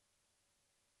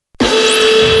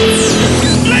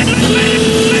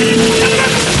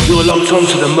locked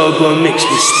onto the Mobo mix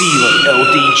with Steve and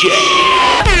LDJ.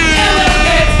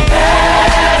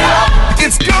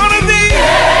 It's gonna be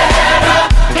better.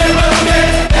 It will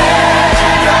get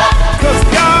better. 'Cause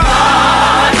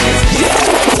God is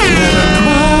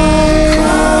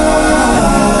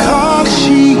cause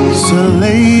she's a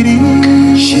lady.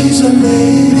 She's a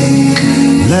lady.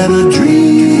 Let her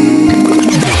dream.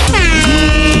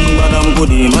 Madam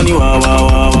Goody, money wa wa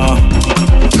wa wa.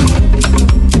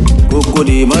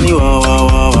 Goody, money wa wa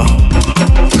wa wa.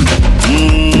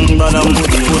 Madam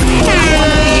Goody.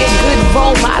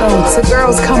 Role model to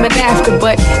girls coming after,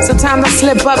 but sometimes I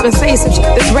slip up and say some shit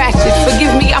that's ratchet.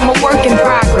 Forgive me, I'm a work in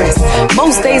progress.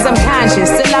 Most days I'm conscious,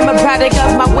 still I'm a product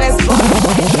of my West.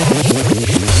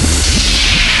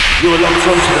 You're locked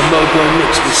onto the Mobo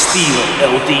mix with Steve and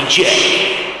LDJ.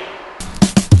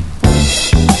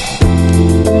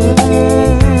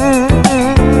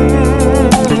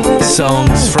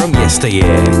 Songs from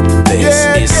yesteryear. This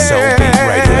is Soul Beat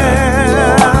Radio.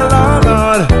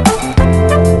 Lord.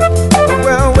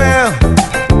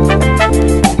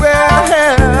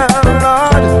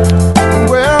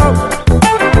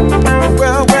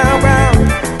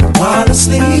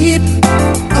 Asleep,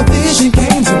 a vision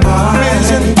came to mind.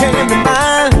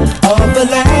 Of the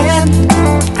land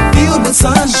filled with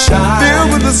sunshine.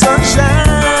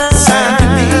 Sandy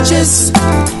beaches,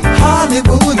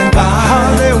 Hollywood and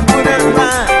Vine.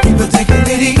 People taking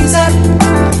it easy,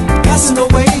 passing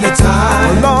away the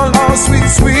time. Lord, sweet,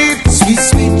 sweet, sweet,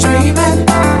 sweet dreaming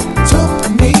took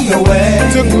me away.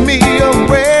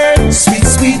 Sweet,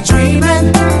 sweet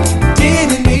dreaming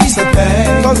didn't ease the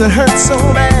pain. 'Cause it hurts so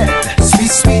bad.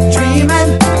 Sweet, sweet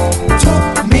dreaming took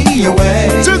me away.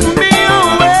 Sweet, sweet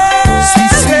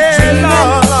dreaming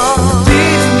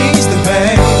didn't ease the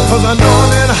pain. 'Cause I know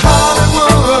I'm in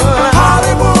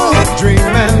Hollywood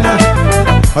dreaming.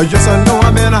 Yes, I know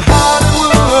I'm in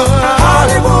Hollywood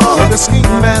the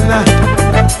scheming.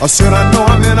 I said I know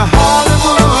I'm in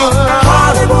Hollywood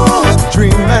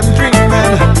dreaming.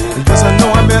 Yes, I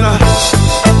know I'm in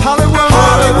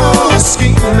Hollywood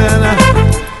scheming.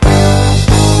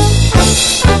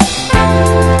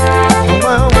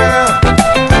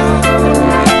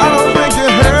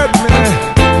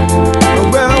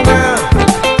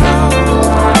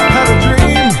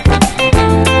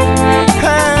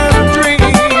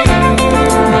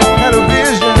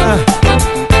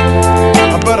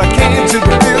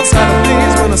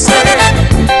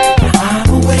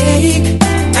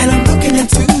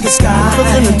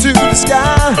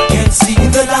 Can't see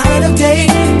the light of day,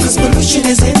 'cause pollution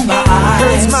is in my eyes.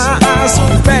 Hurts my eyes so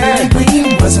bad. The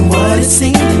green wasn't what it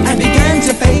seemed and began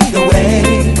to fade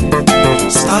away.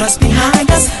 Stars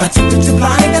behind us attempted to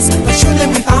blind us, but surely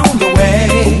we found a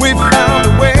way. We found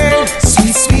a way.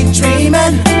 Sweet, sweet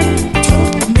dreaming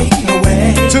took me away.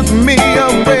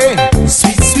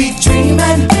 Sweet, sweet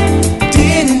dreaming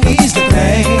didn't ease the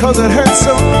pain. 'Cause it hurts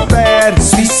so bad.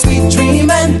 Sweet, sweet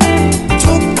dreaming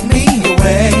took me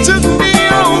away. Sweet,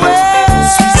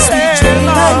 sweet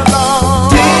dreaming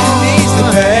didn't ease the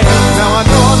pain. Now I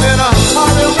know I'm in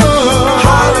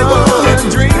Hollywood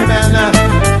dreaming.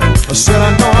 I said I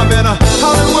know I'm in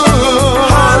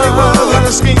Hollywood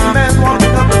scheming,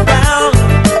 walking up and down.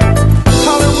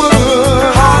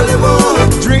 Hollywood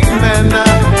dreaming.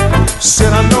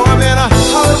 Said I know I'm in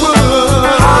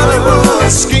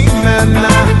Hollywood scheming.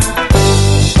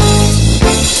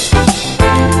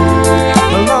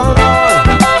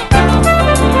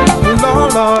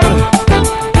 Lord.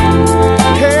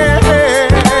 Hey,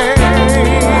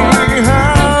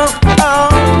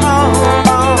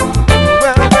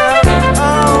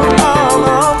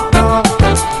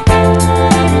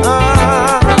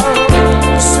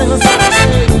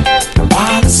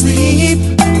 While asleep,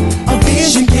 a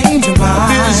vision came to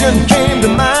mind.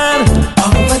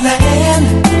 Of a land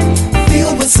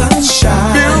filled with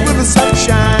sunshine.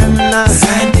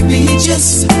 Sandy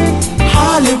beaches,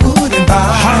 Hollywood and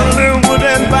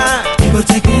Vine. People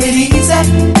taking it easy,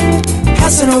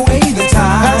 passing away the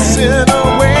time.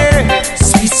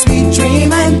 Sweet, sweet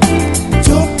dreaming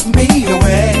took me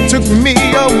away.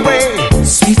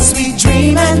 Sweet, sweet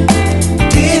dreaming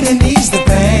didn't ease the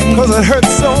pain. 'Cause it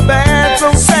hurts so bad,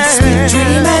 Sweet, sweet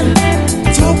dreaming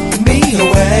took me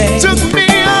away. Sweet,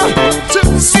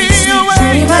 sweet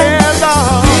dreaming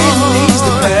didn't ease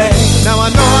the pain. Now I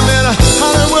know I'm in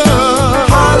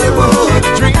Hollywood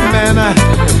dreaming. I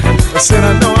said I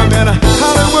know I'm in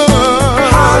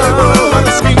Hollywood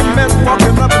scheming,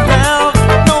 walking up and down.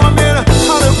 Know I'm in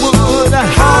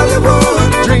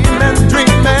Hollywood dreaming.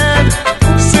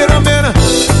 Said I'm in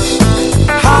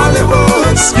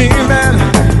Hollywood scheming.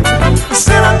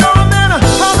 Said I know I'm in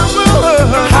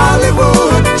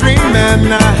Hollywood dreaming.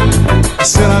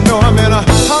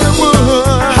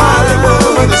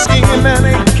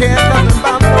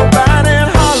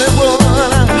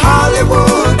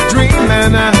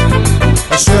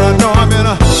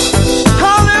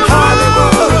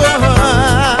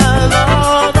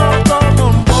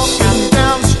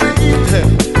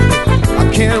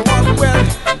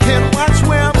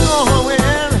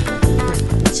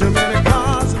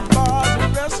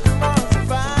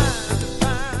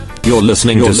 You're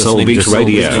listening to Soul Beat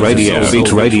Radio. Soul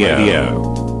Beat Radio.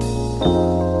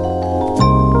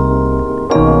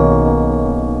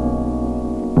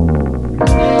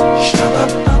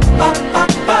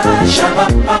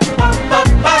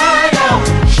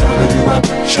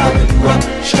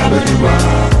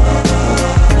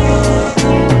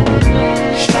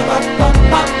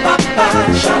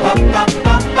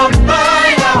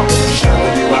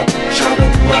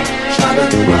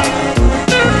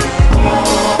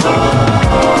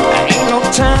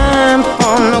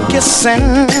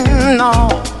 No,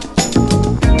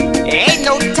 ain't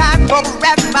no time for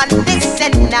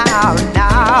reminiscing now,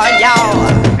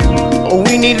 y'all.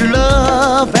 We need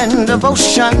love and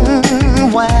devotion.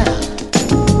 Well,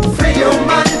 free your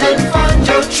mind and find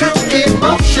your true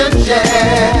emotions,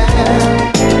 yeah.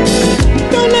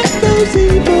 Don't let those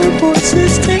evil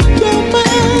voices take your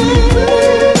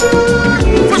mind.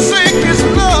 Forsake his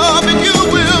love and you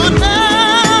will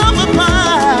never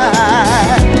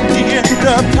find the end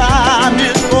of time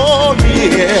is for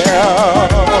real.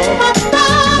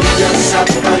 Just up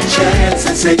a chance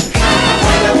and say,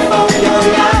 wonderful your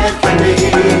life for me.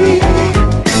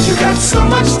 You got so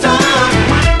much time.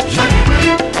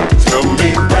 Tell me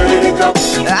where did it go?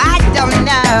 I don't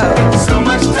know. So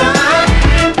much time.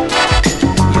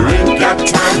 You ain't got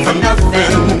time for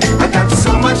nothing. I got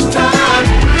so much time.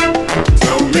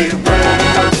 Tell me where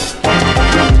did it go?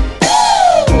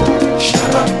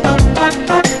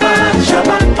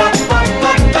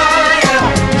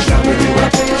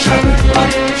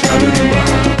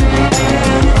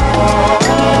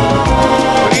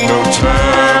 Ain't no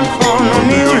time for no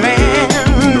kneeling,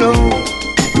 no.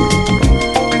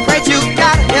 Pray to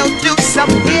God he'll do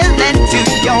some healing to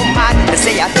your mind.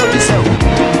 Say I told you so.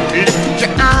 Lift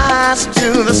your eyes to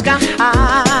the sky.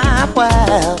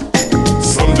 Well,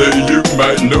 someday you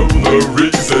might know the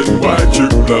reason why true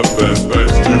love has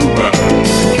passed you by.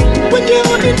 When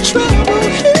you're in trouble,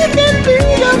 he can be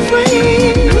your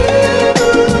friend.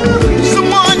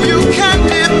 Someone you can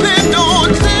depend on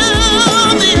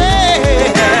till the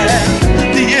end.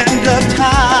 The end of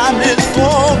time is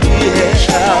for real.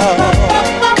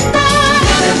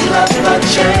 Let's love a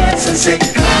chance and say,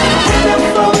 love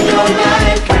for your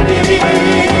life can be.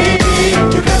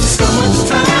 You got so much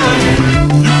time.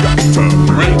 You got time.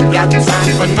 You ain't got time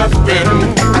for nothing.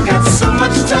 I got so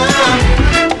much time.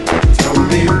 Tell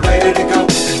me where to go.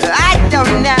 I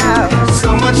don't know. So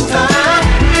much time.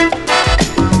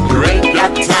 You ain't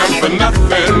got time for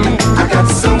nothing. I got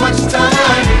so much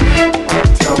time.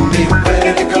 Tell me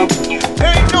where to go.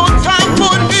 Ain't no time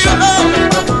for kneeling.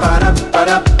 Ain't no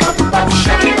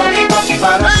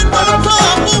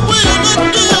time for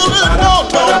wheeling, dealing. No,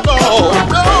 no, no,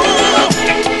 no.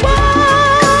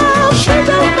 Wow, shake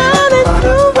your body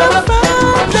through the fire.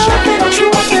 Nothing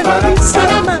truth and peace of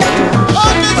mind.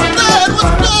 Understand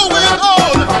what's going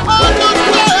on.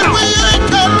 Understand we ain't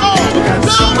that long.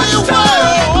 Tell me where,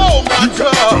 oh my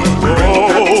God. You ain't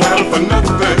got time for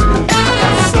nothing.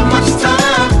 So much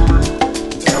time.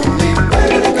 Tell me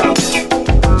where to go.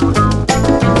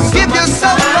 Give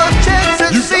yourself a chance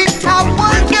and see how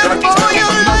wonderful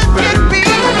your life can be.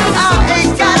 I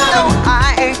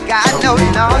ain't got no,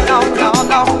 no, no,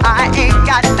 no. I ain't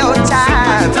got no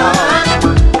time.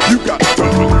 You got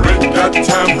time. You ain't got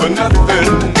time for nothing.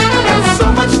 So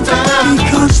much time.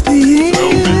 Because the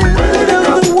end of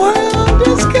the world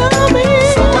is coming.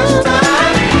 So much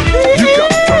time. You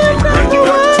got time. You ain't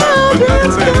got time for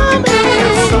nothing.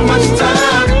 So much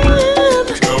time.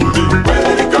 Tell me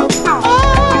where to go.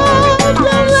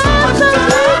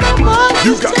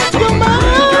 You got time. You ain't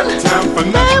got time for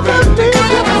nothing.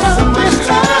 So much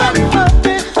time.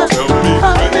 Tell me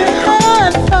where to go.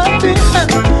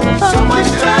 So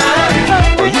much time.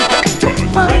 You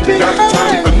got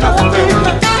time for nothing.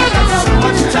 So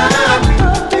much time.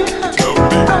 Tell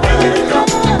me where to go.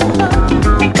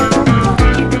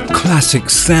 Classic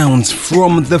sounds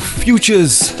from the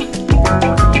Futures.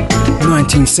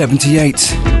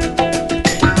 1978.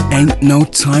 Ain't No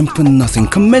Time for Nothing.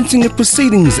 Commencing the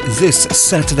proceedings this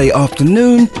Saturday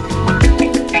afternoon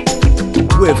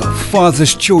with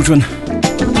Father's Children.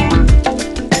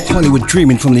 Hollywood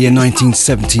Dreaming from the year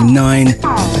 1979.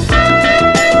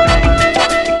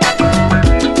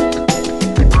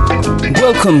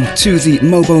 Welcome to the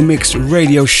Mobo Mix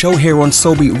radio show here on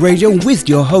Soulbeat Radio with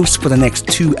your host for the next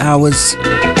 2 hours.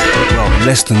 Well,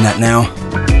 less than that now.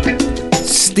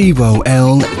 Steve-O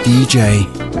L DJ.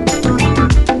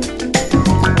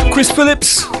 Chris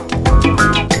Phillips.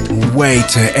 Way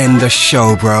to end the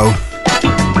show, bro. You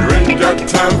ain't got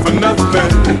time for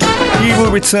nothing. He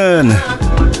will return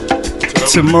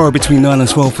tomorrow between 9 and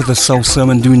 12 for the Soul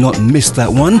Sermon. Do not miss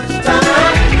that one.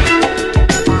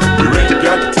 You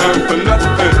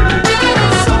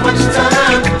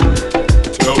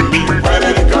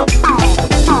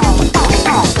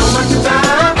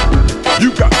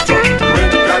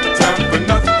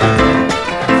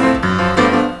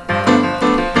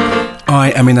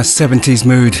I am in a 70s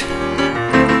mood.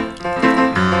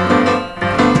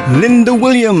 Linda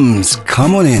Williams,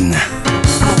 come on in.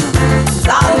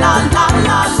 La la la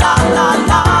la la la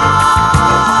la.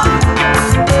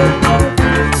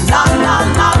 La la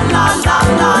la la la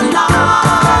la la.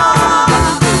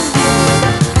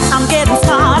 I'm getting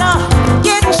smarter,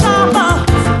 getting sharper,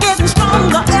 getting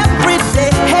stronger every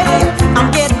day. Hey, I'm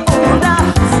getting older,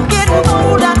 getting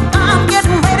bolder. I'm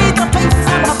getting ready to face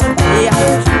another day.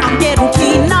 I'm getting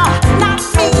keener, not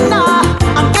meaner.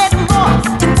 I'm getting more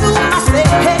into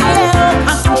myself. Hey,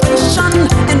 concentration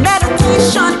and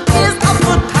meditation is a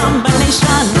good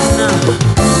combination.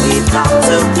 We've got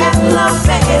to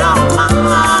elevate our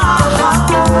minds.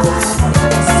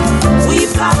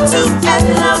 We've got to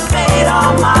elevate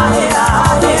our minds.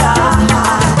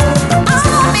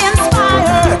 I'm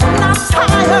inspired, not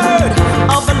tired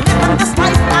of living this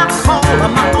life I call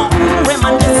my own.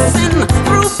 Reminiscing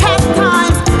through past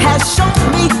times has shown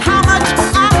me how much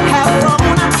I have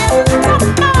grown. I'm in control,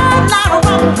 not a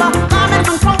rover. I'm in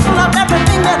control of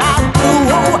everything that I do.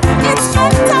 It's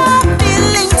better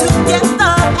feeling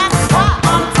together. That's why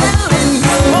I'm telling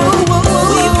you.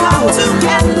 We've got to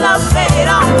elevate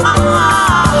our minds.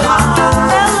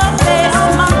 Elevate our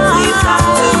minds. We've got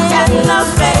to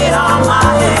elevate our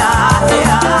minds.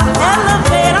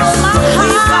 Elevate our minds.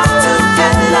 We've got to elevate our minds. Elevate our minds. We've got to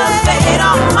elevate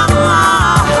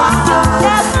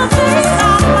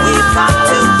our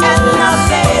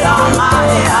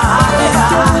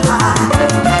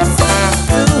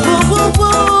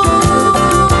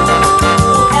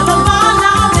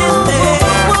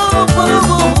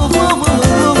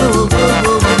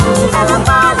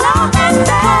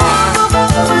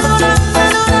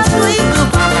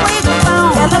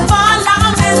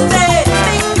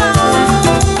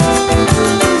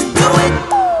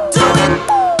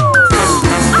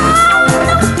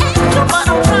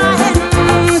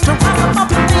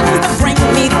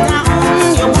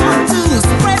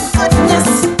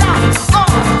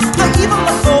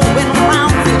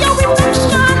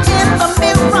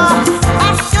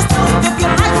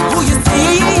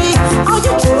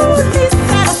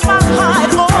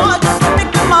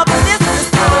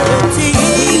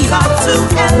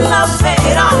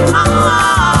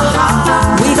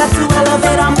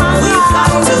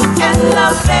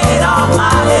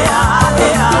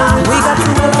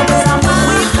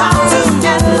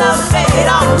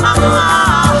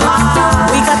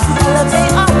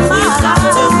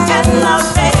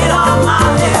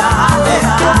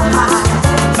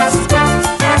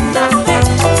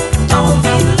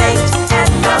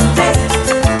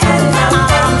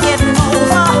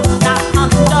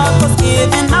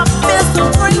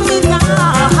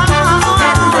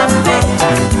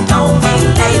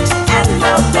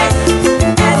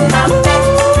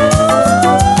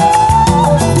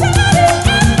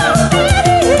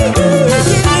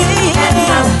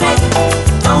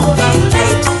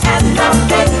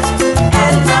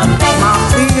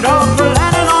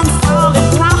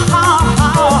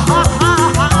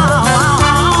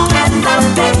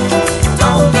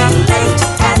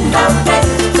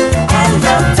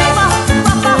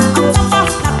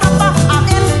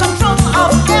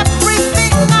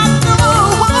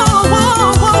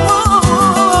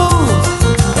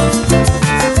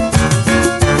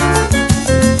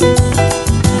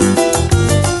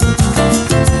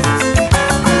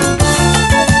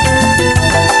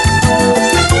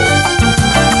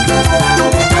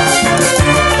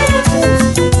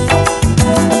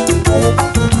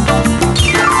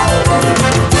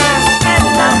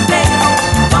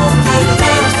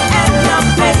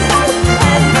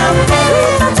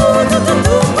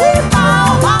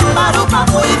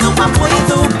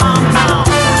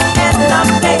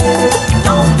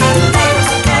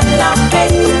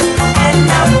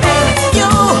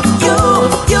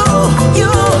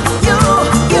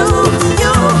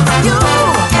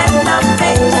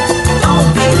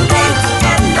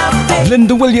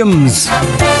Linda Williams.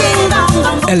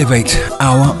 Elevate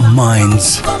our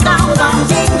minds.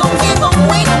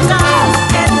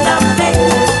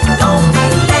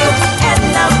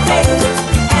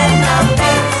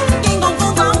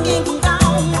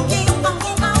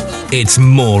 It's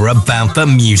more about the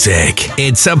music.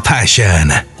 It's a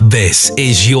passion. This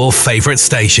is your favorite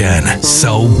station,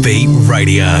 Soul Beat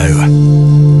Radio.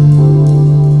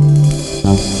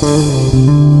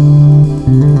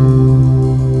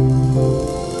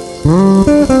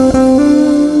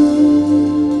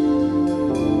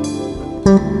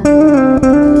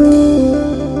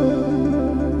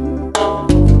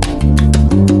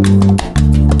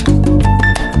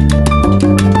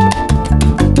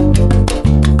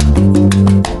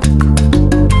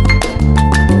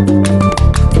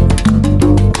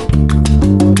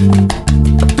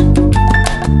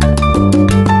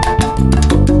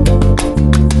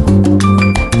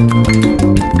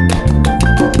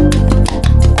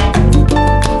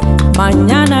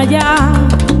 Mañana ya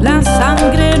la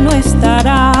sangre no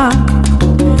estará.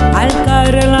 Al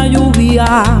caer la lluvia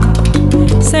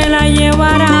se la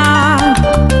llevará.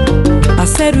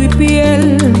 Acero y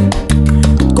piel,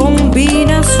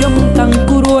 combinación tan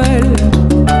cruel,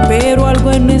 pero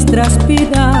algo en nuestras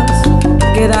vidas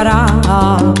quedará.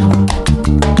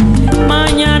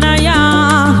 Mañana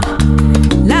ya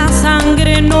la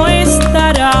sangre no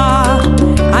estará.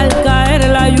 Al caer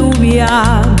la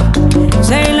lluvia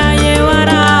se la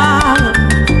llevará.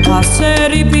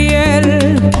 Acero y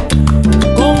piel,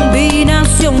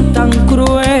 combinación tan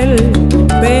cruel,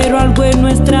 pero algo en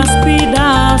nuestras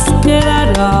vidas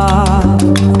quedará.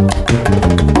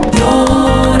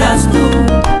 Lloras tú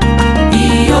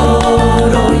y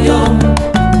lloro yo,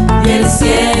 y el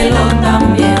cielo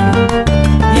también,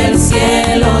 y el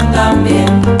cielo también.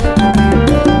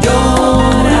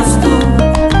 Lloras tú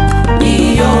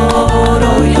y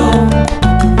lloro yo,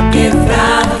 qué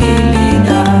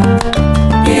fragilidad,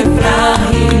 qué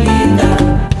fragilidad.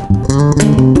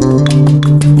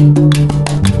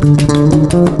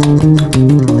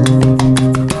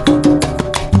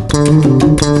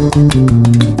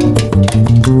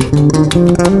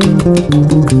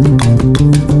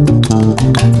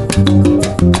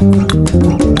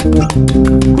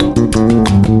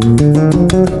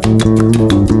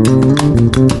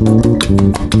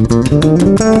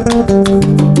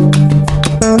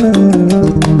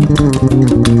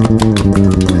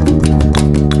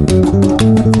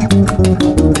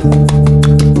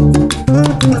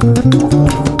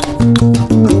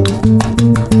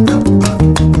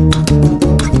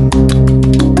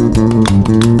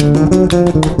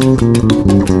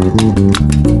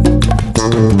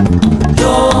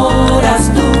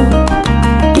 Lloras tú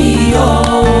y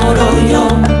lloro yo,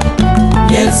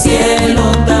 y el cielo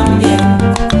también,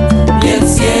 y el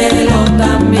cielo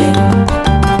también.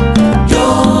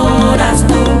 Lloras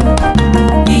tú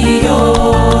y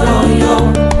lloro yo,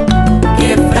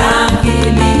 qué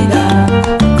fragilidad,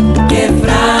 qué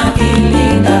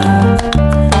fragilidad.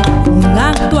 Un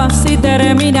acto así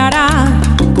terminará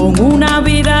con una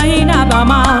vida y nada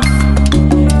más.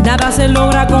 Nada se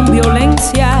logra con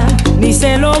violencia, ni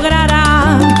se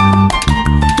logrará.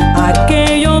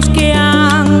 Aquellos que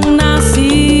han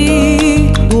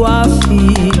nacido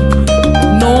así,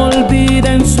 no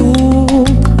olviden su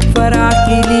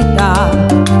fragilidad.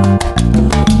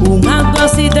 Un acto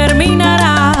así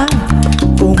terminará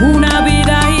con una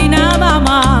vida y nada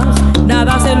más.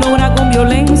 Nada se logra con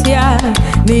violencia,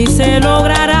 ni se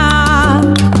logrará.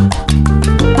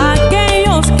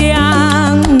 Aquellos que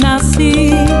han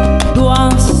nacido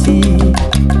así,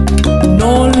 no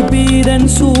olviden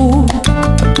su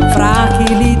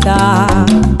fragilidad.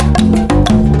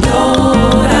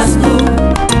 Lloras tú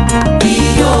y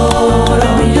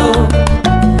lloro yo,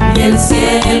 y el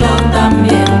cielo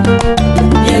también,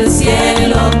 y el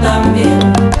cielo también.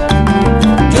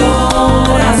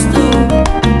 Lloras tú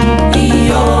y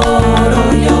lloro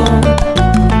yo,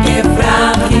 qué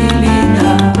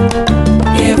fragilidad,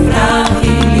 qué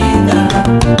fragilidad.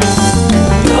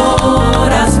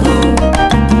 Lloras tú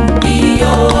y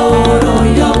lloro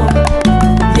yo,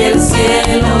 y el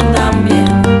cielo también,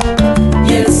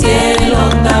 y el cielo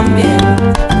también.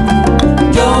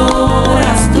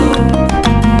 Lloras tú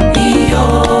y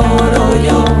lloro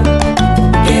yo,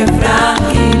 qué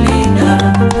fragilidad,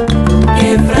 qué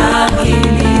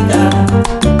fragilidad,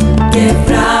 qué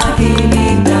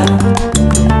fragilidad,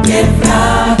 qué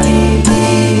fragilidad.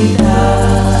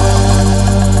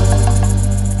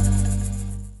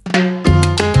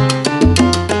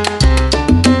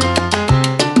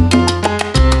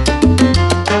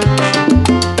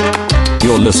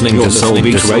 You're listening to Soul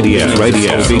Beat Radio. Soul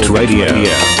Beat Radio.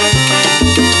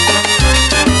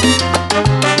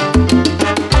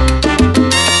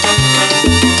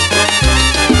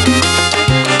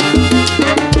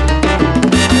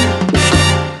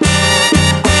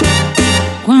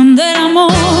 Cuando el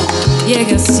amor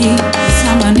llega así, de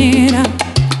esa manera,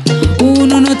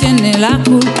 uno no tiene la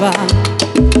culpa.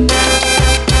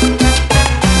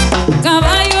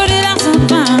 Caballo de la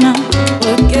sabana,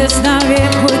 porque está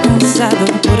viejo y cansado.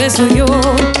 Por eso yo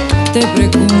te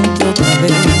pregunto otra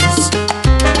vez.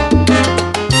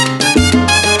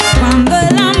 Cuando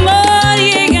el amor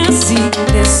llega así,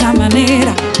 de esa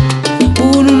manera,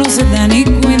 uno no se da ni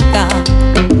cuenta.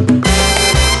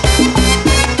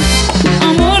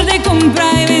 Amor de compra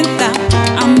y venta,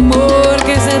 amor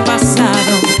que es el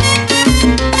pasado.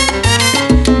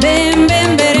 Ven,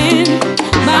 ven, ven,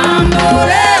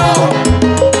 bamboleo,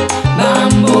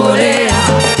 bambolea.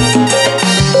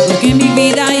 Porque mi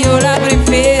vida yo la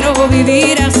prefiero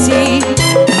vivir así.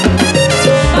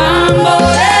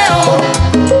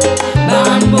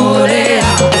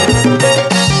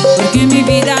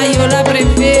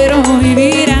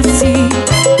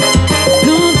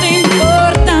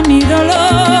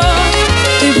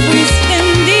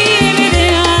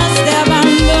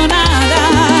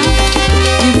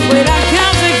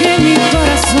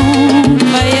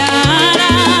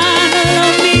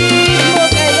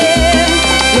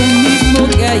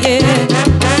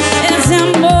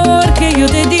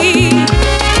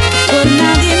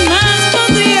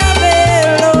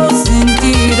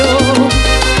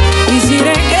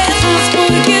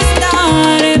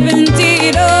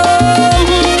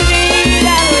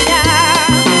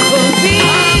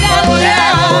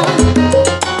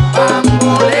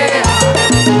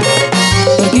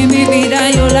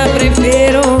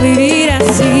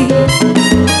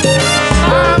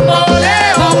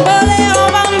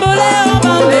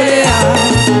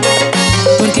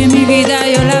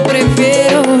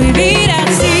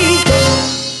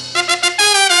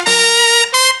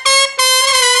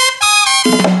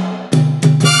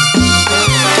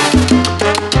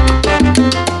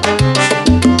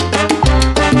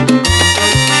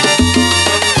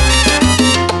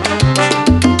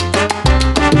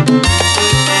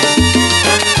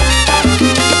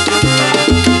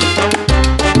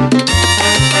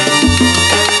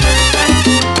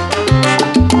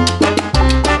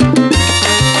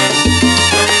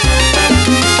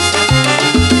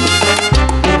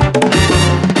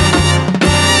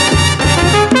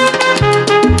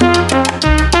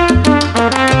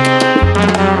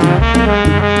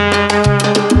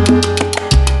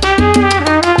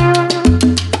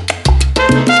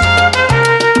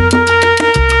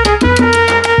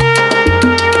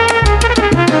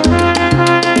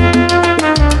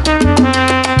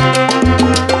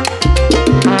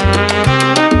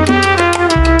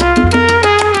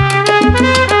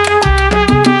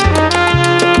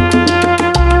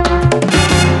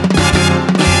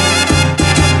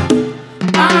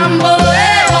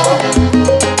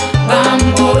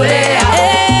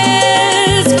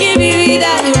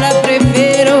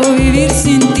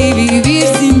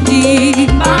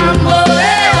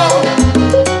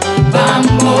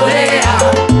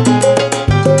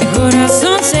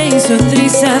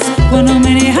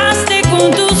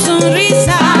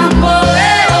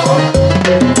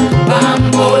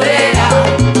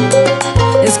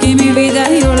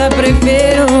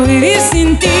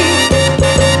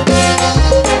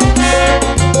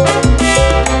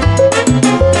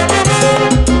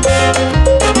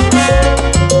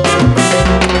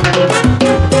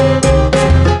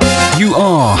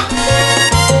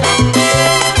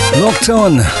 Locked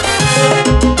on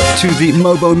to the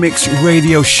Mobo Mix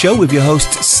radio show with your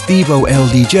host Steve-O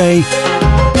LDJ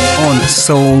on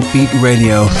Soul Beat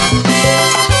Radio.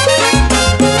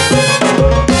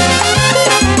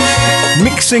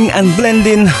 Mixing and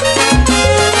blending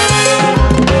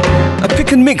a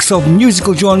pick and mix of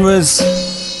musical genres.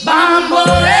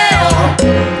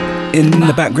 In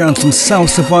the background, some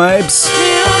salsa vibes.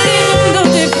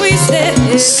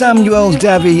 Samuel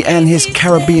Davy and his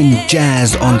Caribbean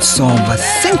Jazz Ensemble. I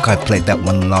think I played that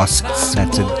one last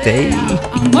Saturday.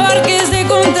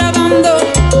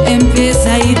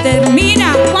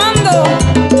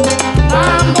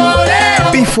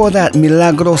 Before that,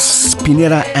 Milagros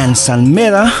Pineda and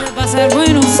Sanmera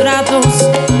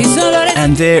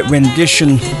and their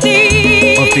rendition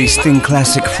of the Sting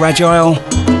classic Fragile.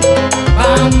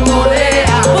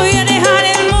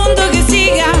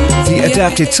 The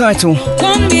adapted title,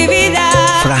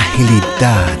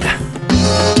 Fragilidad.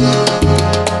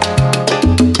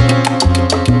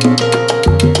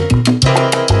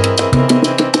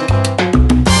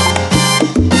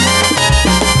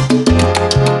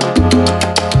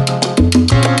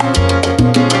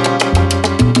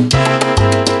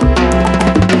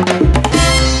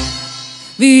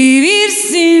 Vivir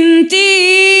sin ti.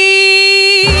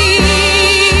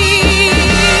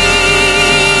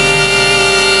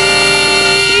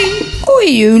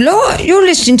 You lot, you're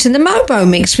listening to the Mobo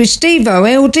Mix with Steve-O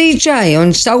LDJ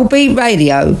on Soul Beat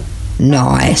Radio.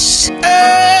 Nice. Wake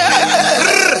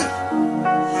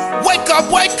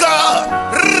up, wake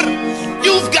up.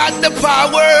 You've got the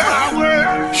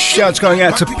power. Shouts going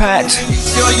out to Pat,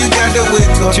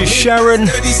 to Sharon,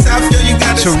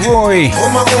 to Roy,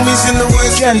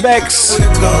 Jan Bex,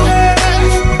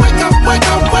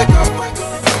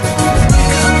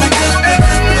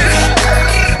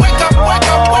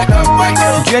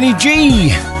 Jenny G.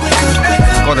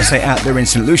 Gotta say, out there in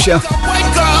St. Lucia. Wake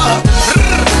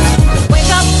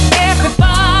up,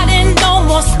 everybody, no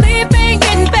more sleeping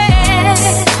in bed.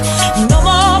 No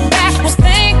more backwards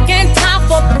thinking, time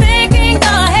for thinking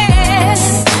ahead.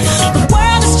 The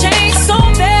world has changed so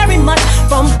very much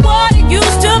from what it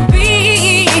used to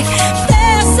be.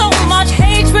 There's so much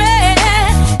hatred,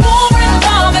 war and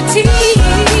poverty.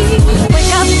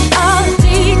 Wake up, all the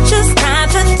teachers, time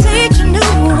to teach a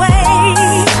new way.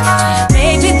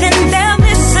 Maybe then they'll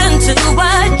listen to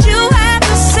what you have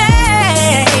to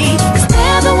say. 'Cause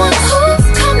they're the ones who's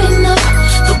coming up.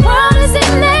 The world is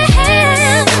in their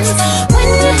hands. When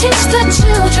you teach the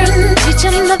children, teach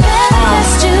them the very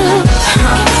best you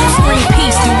can. Bring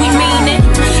peace, do we mean it?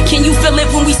 Can you feel it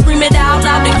when we scream it out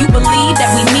loud? Do you believe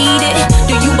that we need it?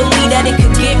 Do you believe that it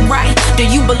could get right? Do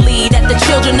you believe that the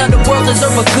children of the world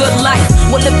deserve a good life?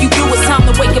 Well, if you do, it's time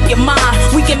to wake up your mind.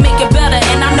 We can make it better,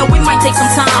 and I know it might take some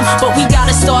time, but we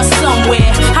gotta start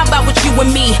somewhere. How about with you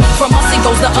and me? From us it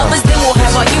goes to others, then we'll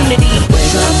have our unity.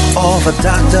 Wake up, all the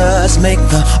doctors make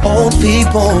the old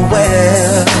people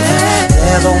well.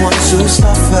 They're the ones who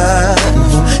suffer,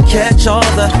 who catch all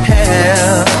the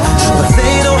hell. But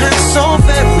they don't have so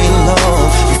very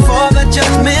long before the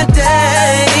judgment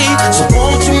day. So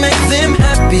won't you make them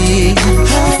happy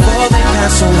before they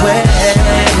pass away?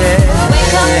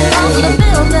 Wake up, all the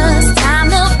builders, time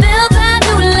to build a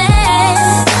new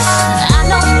land. I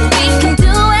know we can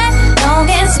do it, long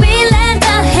as we lend a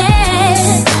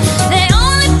hand. The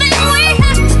only thing we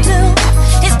have to do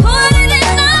is put it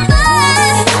in our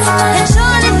minds, and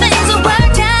surely things will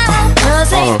work out, 'cause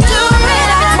they do it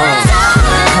all the time.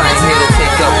 I ain't here to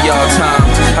take up y'all time.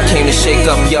 I came to shake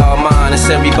up y'all mind. It's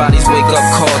everybody's wake up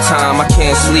call time. I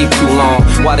can't sleep too long.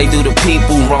 Why they do the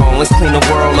people wrong? Let's clean the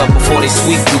world up before they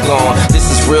sweep you gone. This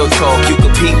is real talk, you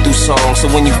can peek through songs. So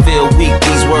when you feel weak,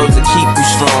 these words will keep you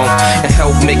strong and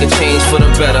help make a change for the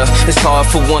better. It's hard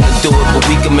for one to do it, but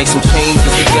we can make some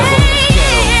changes together.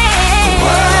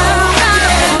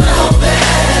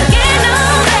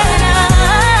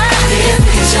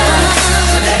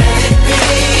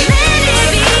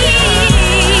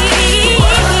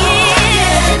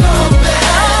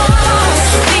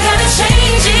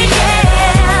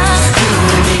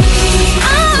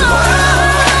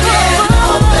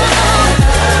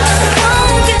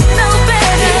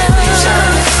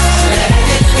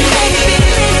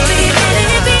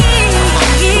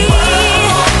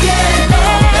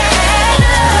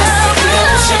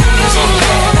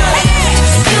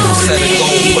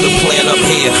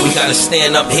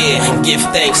 stand up here and give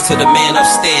thanks to the man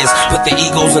upstairs. Put the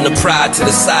egos and the pride to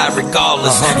the side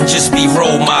regardless. And just be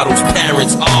role models,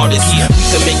 parents, artists. We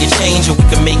can make a change or we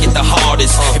can make it the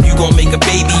hardest. If you gon' make a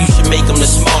baby, you should make them the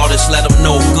smartest. Let them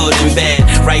know good and bad,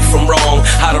 right from wrong.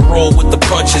 How to roll with the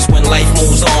punches when life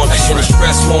moves on. And the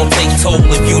stress won't take toll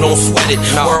if you don't sweat it.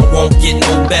 The world won't get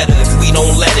no better if we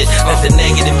don't let it. Let the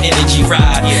negative energy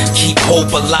ride. Keep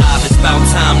hope alive. It's about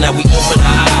time that we open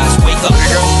our eyes. Wake up.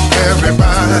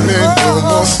 Everybody, no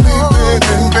more sleeping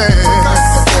in bed.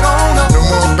 No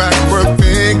more backward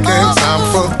thinking. Time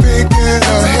for thinking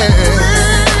ahead.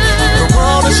 The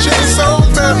world has changed so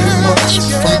very much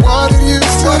from what it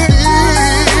used to be.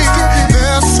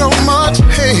 There's so much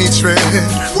hatred,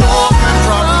 war and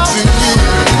poverty.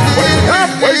 Wake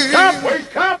up, wake up,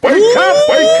 wake up, wake up,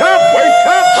 wake up, wake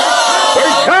up.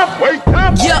 Wake up, wake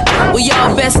up. Yeah, well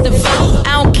y'all best to vote.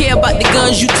 I don't care about the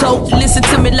guns you tote. Listen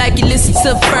to me like you listen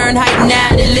to Fahrenheit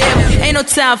 9/11. Ain't no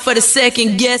time for the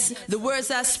second guess. The words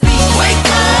I speak, wake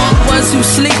up. The ones who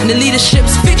sleep in the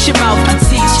leadership's fix your mouth. I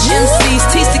teach MCs,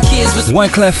 teach the kids.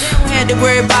 Wyclef, had to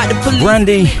worry about the police.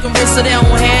 Brandy, So they don't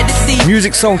have to see.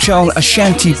 Music Soul Child,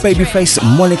 Ashanti, Babyface,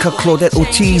 Monica, Claudette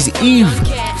Ortiz, Eve,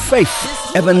 Faith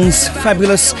Evans,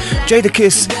 Fabulous,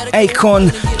 Jadakiss,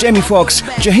 Akon, Jamie Foxx,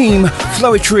 Jaheim,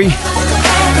 Flowetry,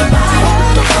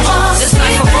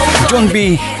 John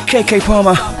B, KK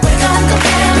Palmer,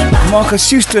 Marcus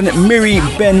Houston, Miri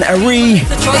Ben Ari,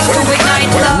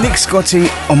 Nick Scotty,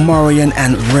 Omarion,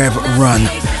 and Rev Run.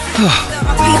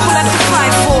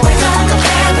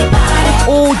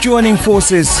 All joining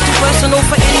forces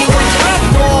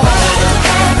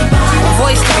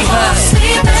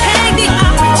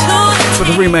for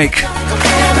the remake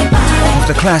of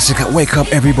the classic Wake Up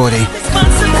Everybody.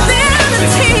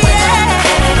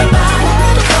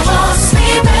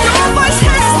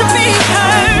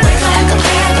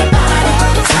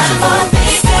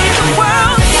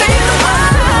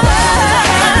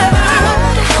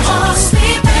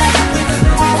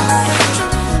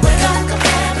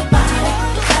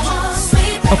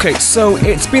 Okay, so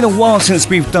it's been a while since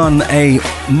we've done a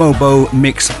Mobo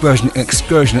mix version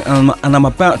excursion, and I'm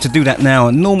about to do that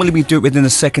now. Normally we do it within the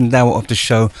second hour of the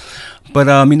show, but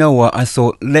you know what? I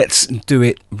thought let's do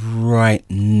it right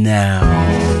now.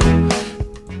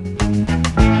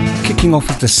 Kicking off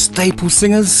with the Staple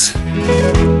Singers.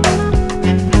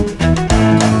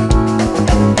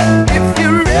 If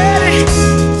you're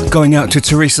ready, going out to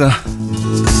Teresa.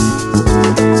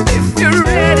 if you're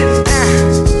ready.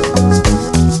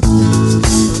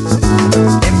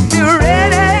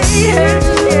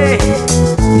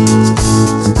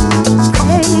 Come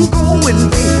on, go with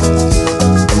me.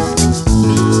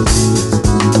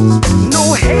 No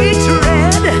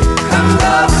hatred, come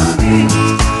love with me.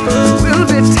 Will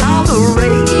be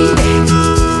tolerated.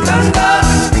 Come love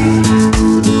with me.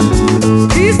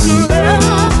 Peace and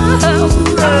love,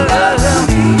 come love with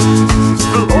me.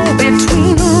 Flow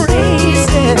between the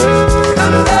races.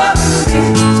 Come love with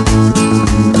me.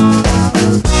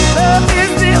 Love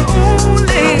is the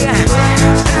only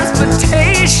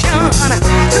transportation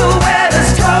to where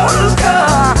there's total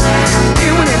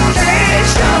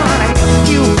communication.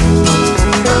 You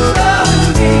come love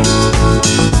with me.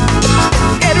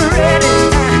 Get ready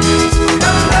now.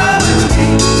 Come love with me.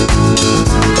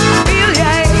 Feel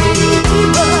your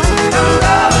evil. Come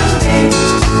love with me.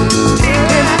 Take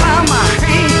me by my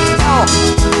hand. Oh,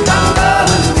 come love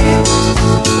with me.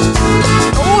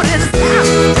 No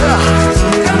disaster.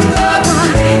 Come love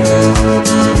with me.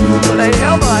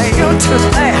 Whatever you to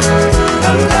laugh.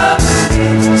 Come love with me.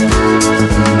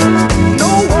 No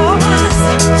wars.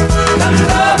 Come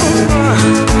love with me.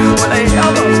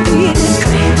 Whatever we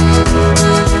declare.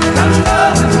 Come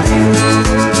love with me.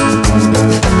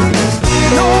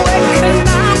 No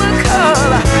economical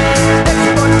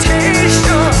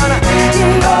exploitation.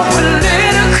 No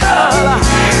political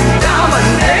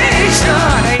domination.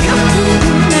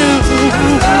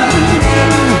 Come love with me.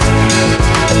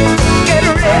 Get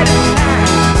ready now.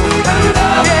 Come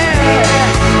love with me.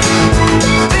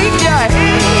 Think you're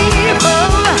able.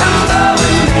 Come love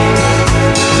with me.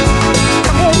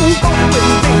 Come on, go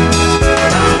with me.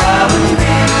 Come love with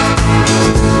me.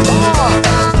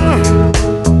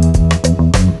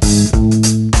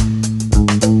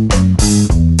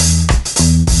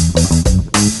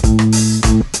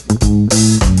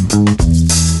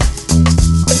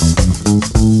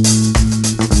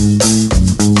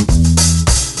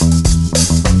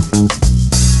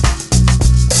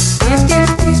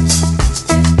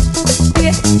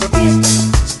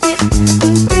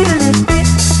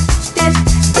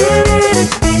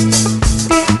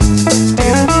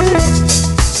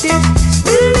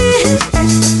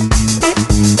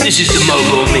 This is the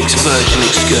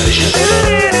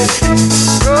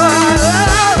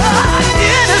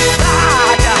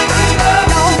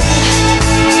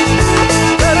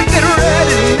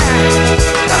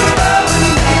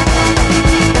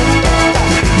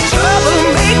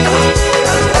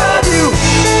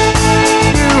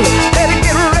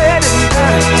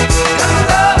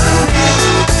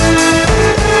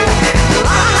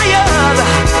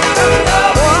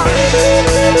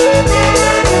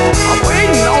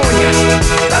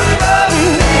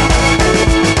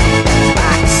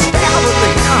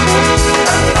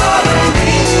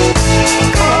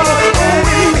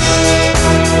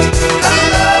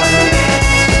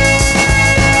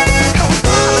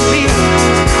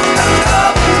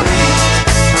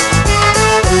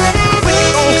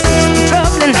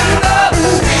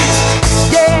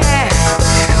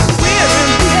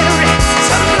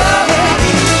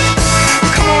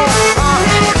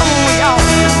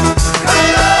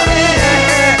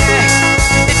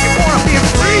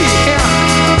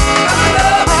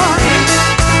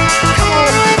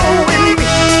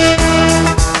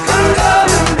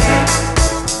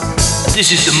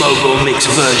This is the Mobo Mix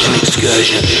version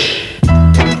excursion.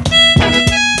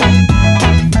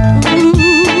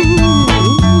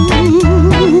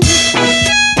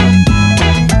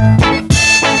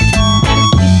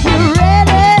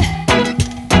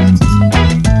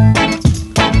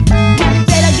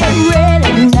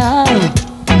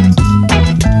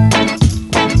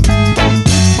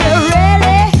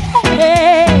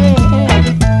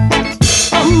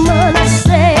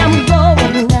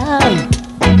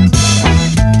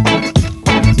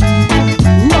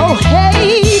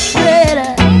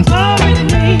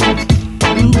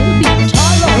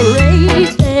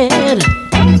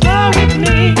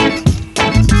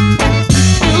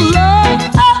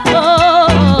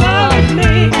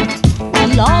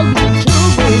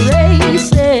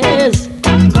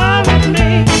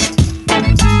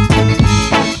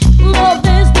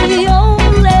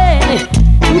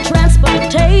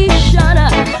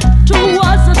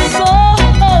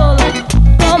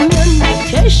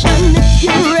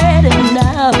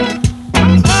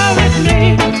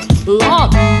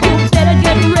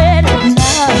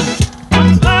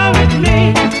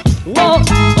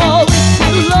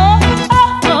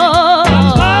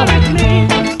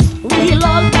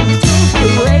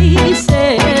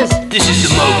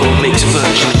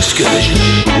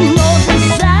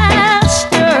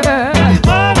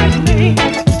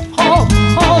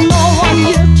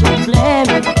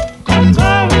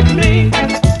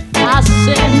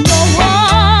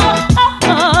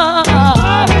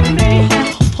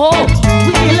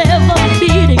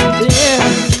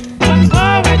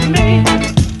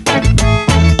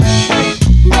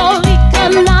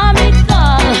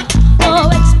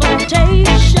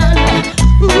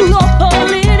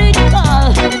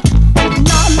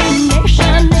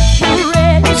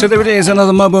 So there it is,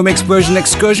 another Mobo Mix version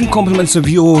excursion. Compliments of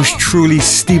yours truly,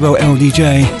 Steve-O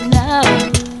LDJ.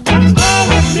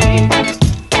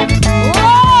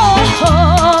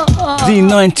 The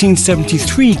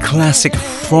 1973 classic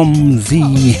from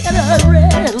the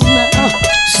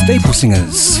Staple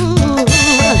Singers.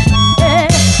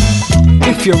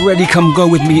 If you're ready, come go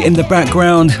with me in the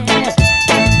background.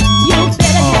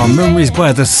 Oh, Memories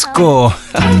by the Score.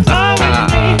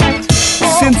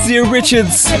 Cynthia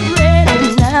Richards.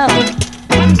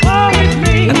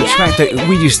 And the track that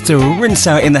we used to rinse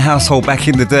out in the household back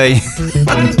in the day.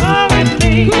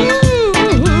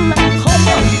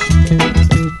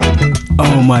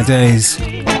 Oh my days.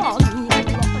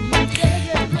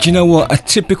 Do you know what? A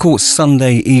typical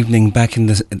Sunday evening back in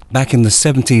the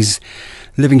 70s,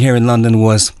 living here in London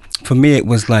was, for me it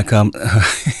was like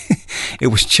it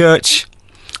was church.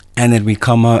 And then we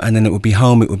come out, and then it would be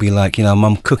home. It would be like, you know,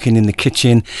 mum cooking in the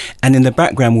kitchen, and in the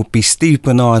background would be Steve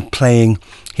Bernard playing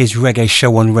his reggae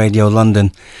show on Radio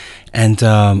London, and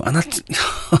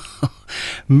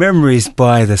Memories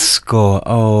by the Score.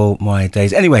 Oh my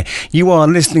days. Anyway, you are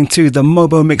listening to the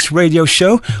Mobo Mix Radio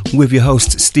Show with your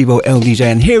host Steve-O LDJ,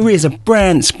 and here is a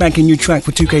brand spanking new track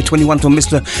for 2K21 from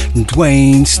Mr.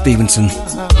 Dwayne Stevenson.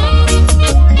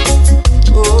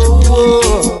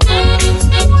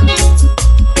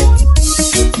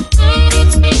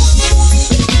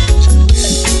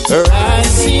 I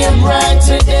see a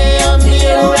brighter day on the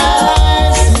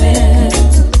horizon.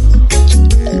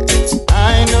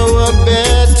 I know a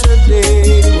better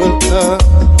day will come.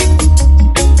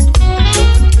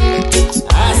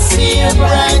 I see a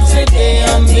brighter day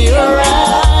on the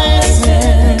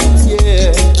horizon.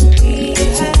 Yeah,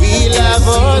 we'll have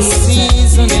our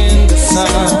season in the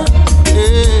sun.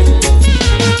 Yeah.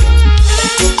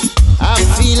 I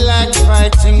feel like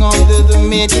fighting under the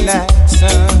midnight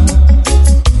sun.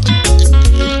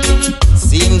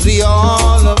 Seems we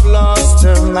all have lost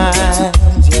our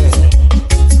minds, yeah.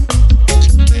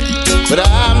 But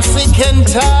I'm sick and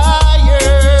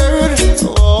tired of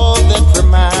all that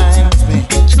reminds me,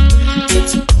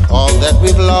 all that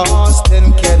we've lost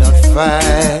and cannot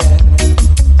find.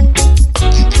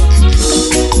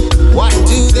 What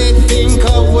do they think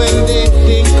of when they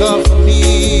think of me?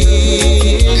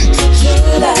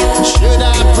 Should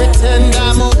I pretend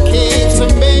I'm okay to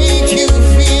make you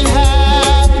feel happy?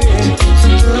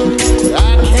 I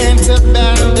can't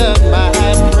abandon my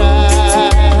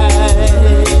pride.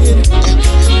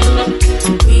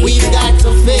 We've got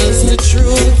to face the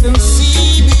truth and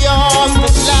see beyond the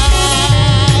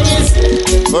lies.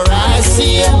 For I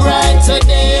see a brighter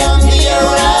day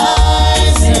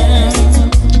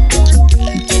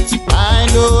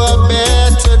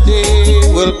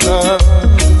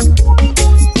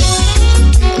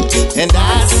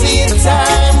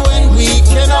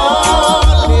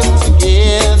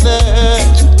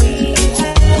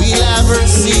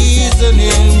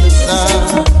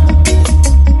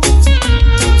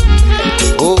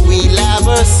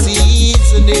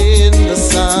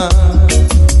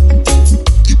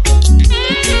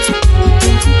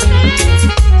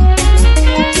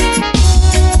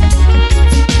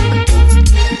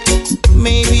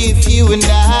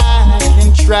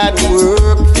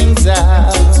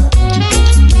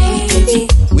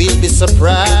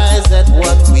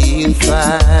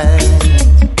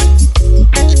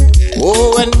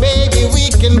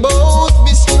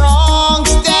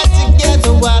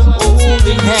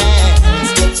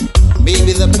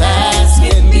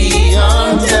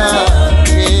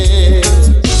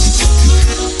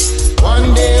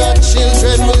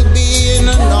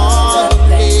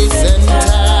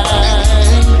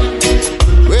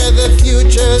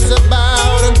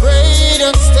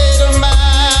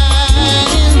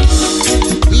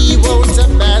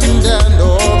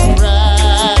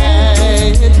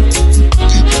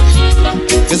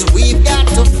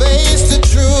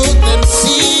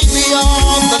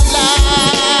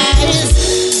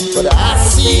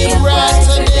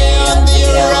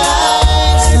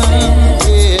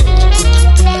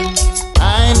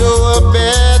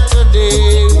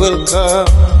come.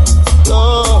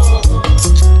 Lord,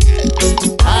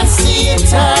 I see a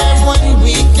time when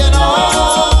we can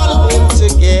all live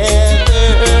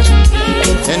together,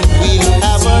 and we'll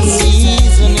have a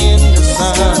season in the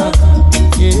sun.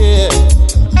 Yeah.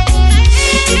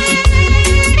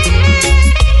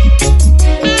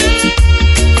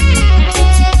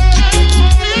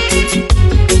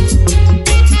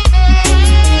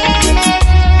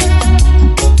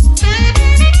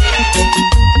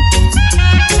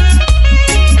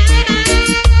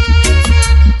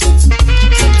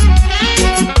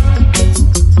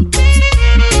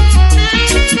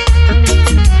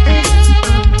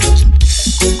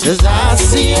 'Cause I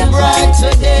see a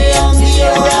brighter day on the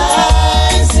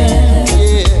horizon.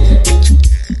 Yeah,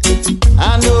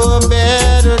 I know a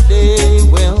better day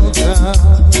will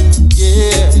come.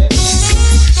 Yeah,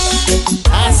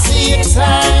 I see a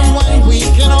time when we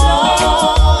can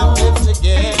all live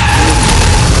together.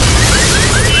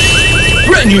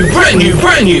 Brand new, brand new,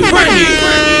 brand new, brand new.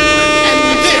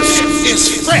 And this is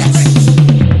fresh.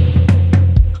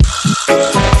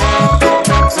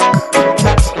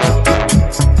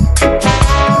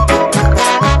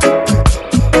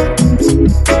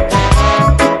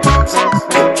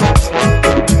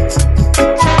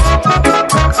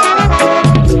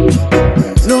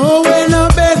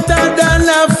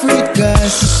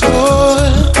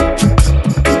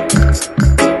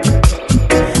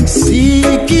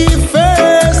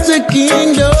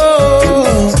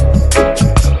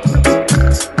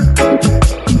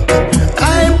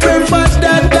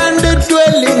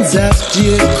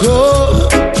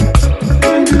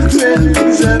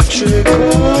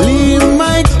 Leave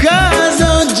my cars,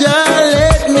 oh Jah,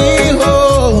 let me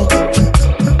home.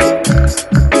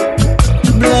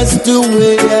 Bless the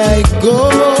way I go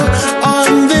on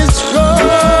this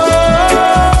road.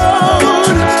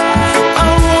 I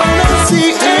wanna see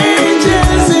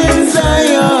angels in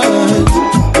Zion.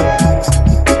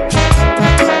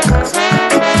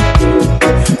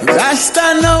 Rasta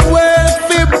no work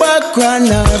fi background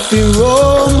or fi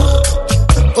Rome.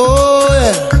 Oh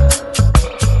yeah.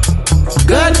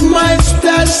 Got my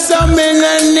stash, some in I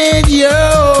need your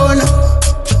own.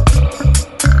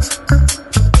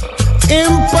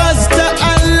 Imposter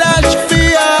and lash for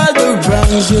all the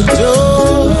wrongs you do.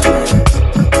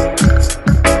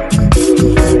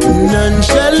 None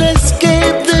shall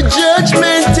escape the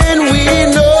judgment, and we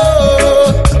know.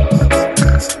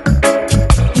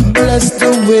 Bless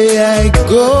the way I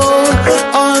go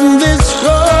on this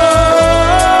road.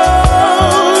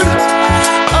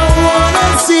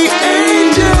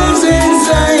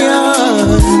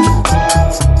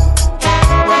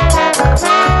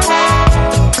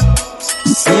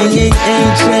 Singing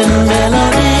ancient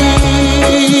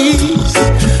melodies,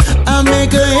 I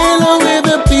make a halo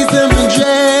with a piece of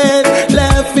dread,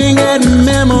 laughing at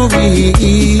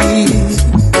memories.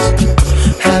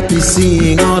 Happy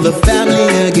seeing all the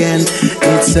family again.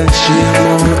 It's a shame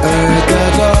on earth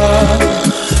ago.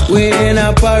 We're in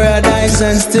a paradise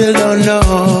and still don't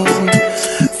know.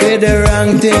 For the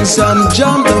wrong thing, some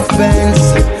jump the fence.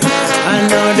 I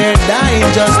know they're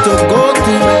dying just to go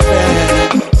to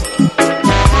heaven.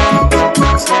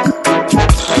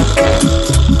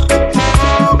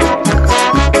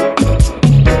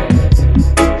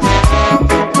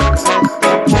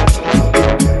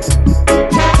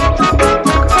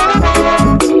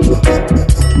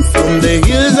 From the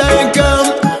hills I come,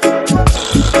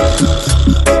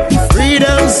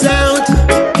 freedom sound,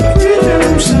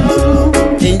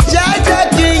 in Jaja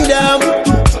kingdom,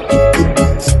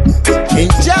 in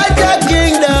Jaja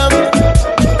kingdom.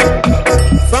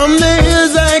 From the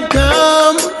hills I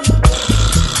come,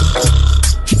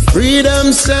 freedom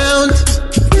sound,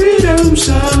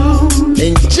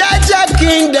 in Jaja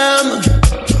kingdom,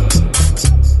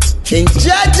 in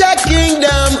Jaja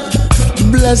kingdom.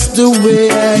 Bless the way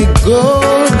I go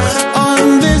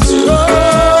on this road.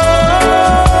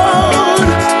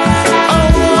 I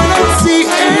wanna see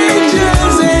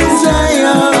angels in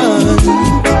Zion.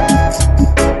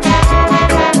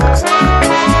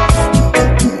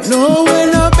 Nowhere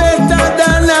no better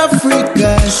than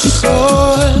Africa's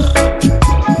soul.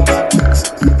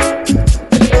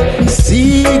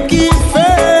 Seek ye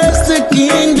first the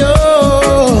kingdom.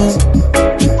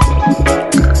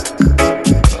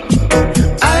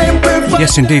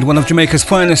 Yes, indeed, one of Jamaica's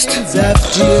finest,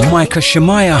 Micah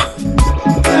Shemaiah.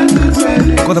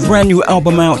 Got a brand new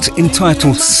album out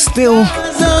entitled Still.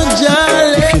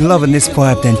 If you're loving this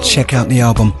vibe, then check out the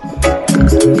album.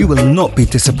 You will not be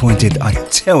disappointed, I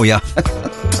tell ya.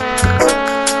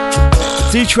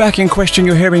 The track in question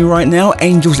you're hearing right now,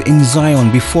 Angels in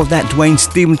Zion. Before that, Dwayne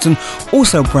Stevenson,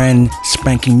 also brand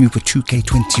spanking new for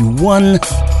 2K21.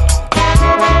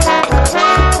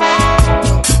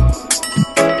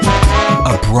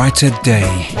 A Brighter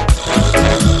Day.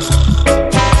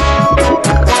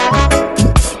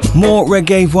 More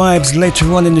reggae vibes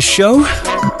later on in the show.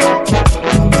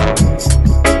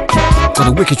 Got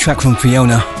a wicked track from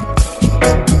Fiona,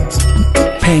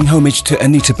 paying homage to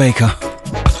Anita Baker.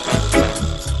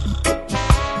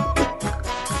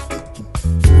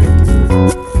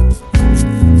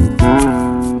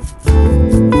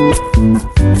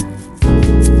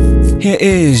 Here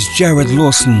is Jared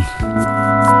Lawson.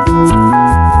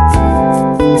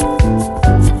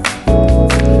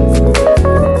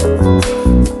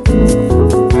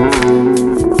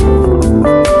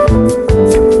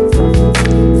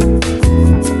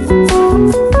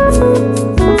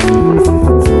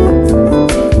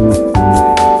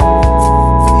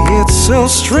 It's so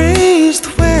strange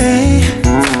the way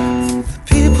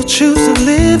people choose to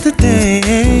live the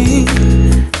day,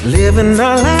 living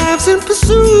our lives in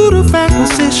pursuit of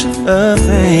acquisition of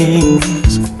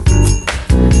things.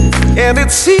 And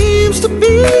it seems to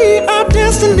be our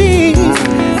destiny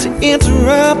to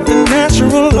interrupt the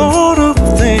natural order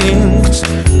of things.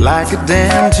 Like a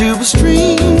dam to a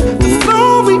stream, the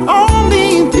flow we all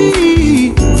need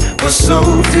be. We're so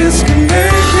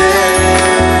disconnected.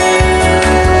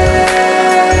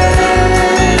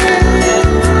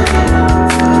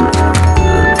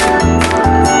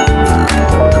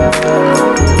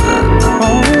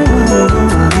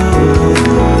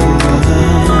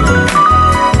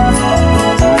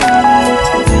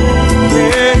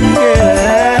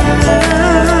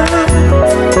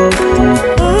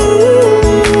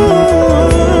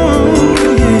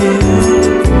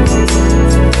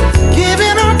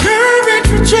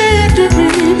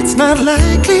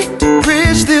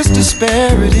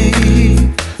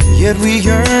 Yet we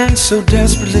yearn so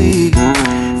desperately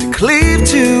to cleave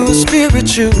to a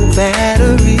spiritual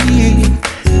battery.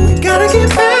 We gotta get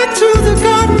back to the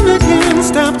garden again.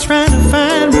 Stop trying to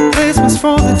find replacements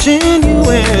for the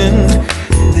genuine.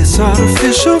 This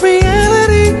artificial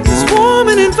reality is warm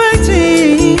and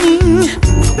inviting,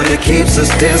 but it keeps us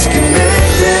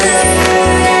disconnected.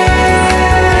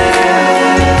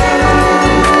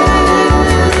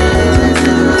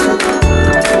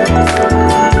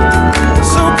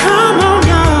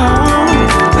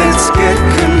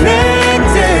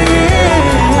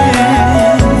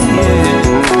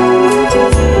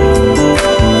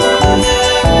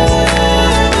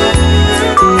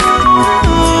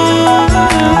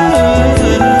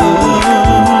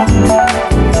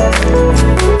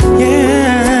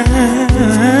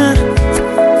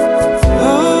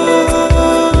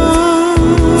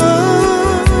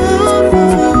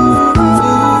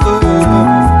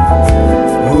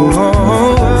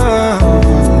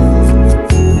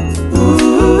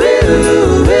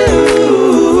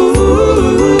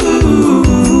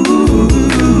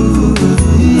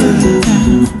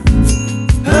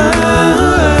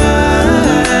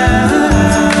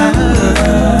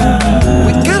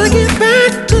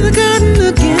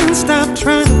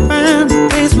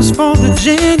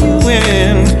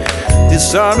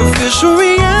 This artificial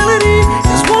reality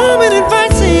is warm and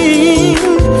inviting,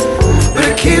 but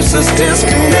it keeps us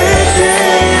disconnected.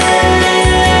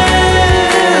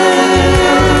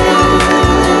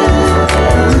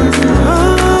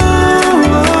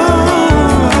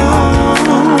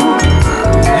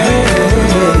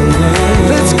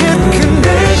 Let's get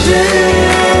connected.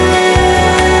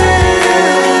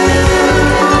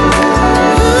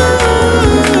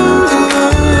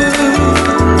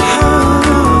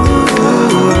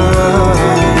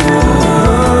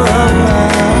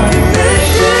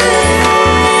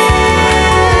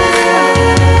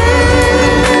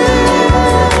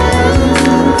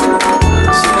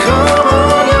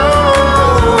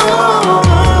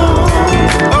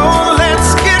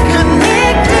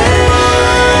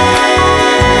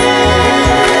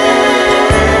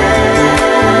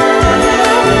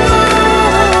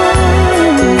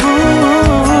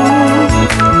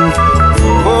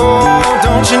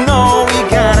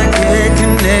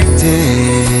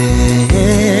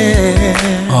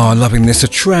 Loving this, a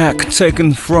track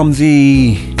taken from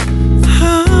the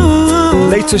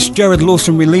latest Jared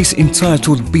Lawson release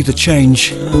entitled Be the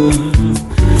Change.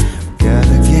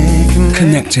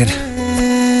 Connected.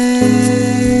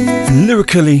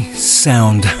 Lyrically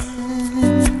sound.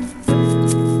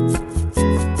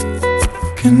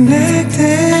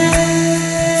 Connected.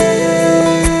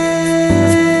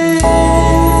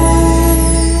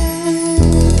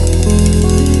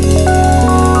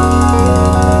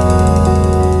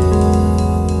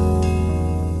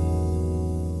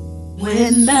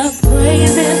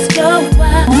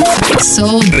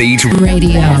 Soul Beat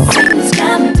Radio. Things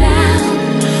come down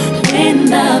when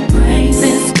the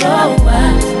praises go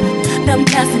up. The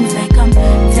blessings they come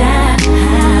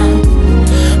down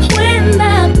when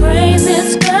the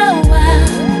praises go up.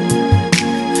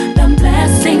 The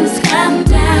blessings come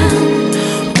down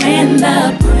when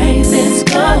the praises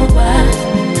go up.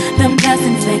 The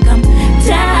blessings they come down.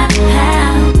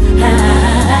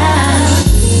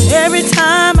 Every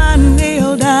time I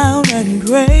kneel down and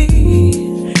pray,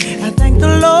 I thank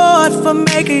the Lord for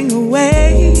making a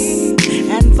way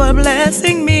and for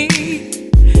blessing me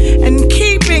and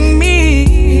keeping me.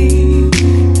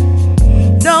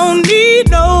 Don't need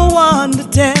no one to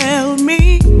tell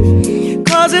me,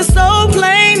 'cause it's so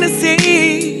plain to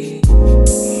see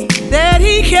that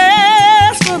He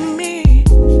cares for me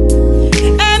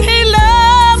and He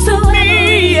loves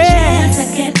me. Yes.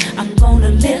 Again, I'm gonna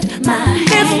lift my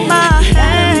hand.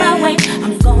 My way,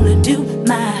 I'm gonna do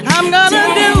my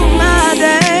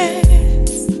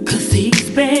dance. 'Cause He's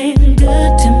been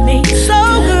good to me, so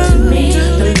good to me.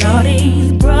 The Lord,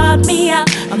 He's brought me out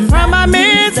from my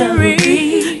misery,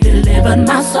 delivered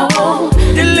my soul,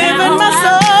 delivered my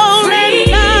soul, free.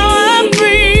 Now I'm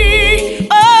free.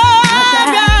 Oh, I've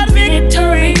got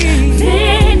victory,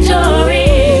 victory.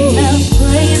 The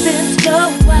praises go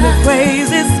up, the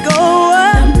praises go up.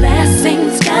 The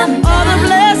blessings come down, all the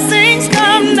blessings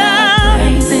come down.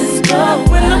 Praises go up,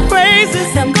 when the praises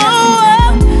go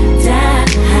up.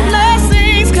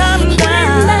 Blessings come down,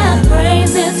 when the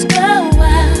praises go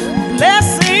up.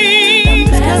 Blessings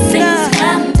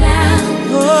come down,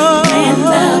 when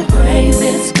the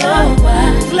praises go up.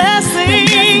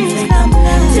 Blessings come down.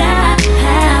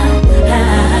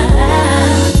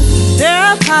 There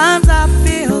are times I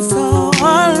feel so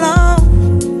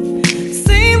alone.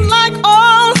 Seems like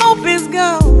all hope is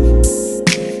gone,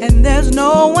 and there's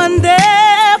no one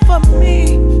there for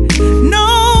me. No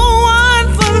one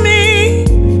for me.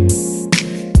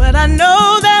 But I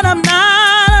know that I'm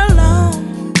not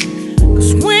alone,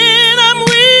 'cause when I'm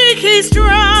weak, He's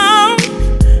strong.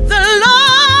 The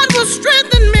Lord will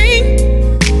strengthen me.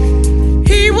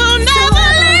 He will never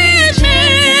leave me.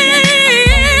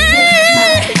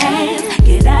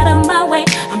 Get out of my way.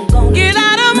 I'm gonna get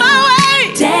out of my way.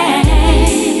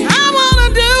 Dance. I wanna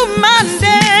do my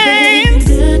dance.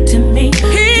 He's been good to me.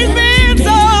 He's been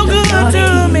so good to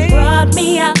me. Brought me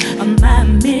out of my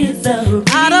misery.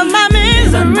 Out of my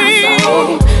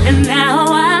misery. And now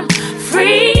I'm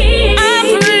free. I'm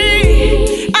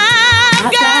free.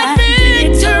 I've got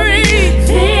victory.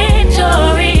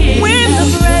 Victory. When the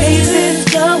praises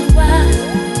go up,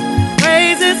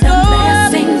 praises go up.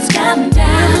 Blessings come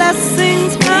down.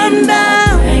 Blessings come down.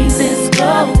 Praises go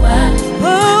up.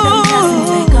 The blessings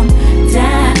they come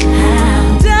down.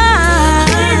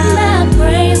 When the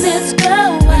praises go up,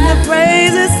 when the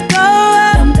praises go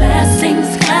up. The blessings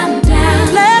come down.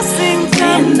 Blessings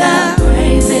come down. The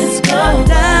praises go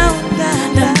down.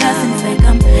 The blessings they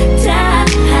come down.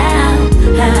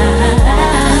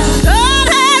 God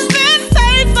has been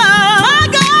faithful, my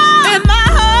God. In my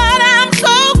heart, I'm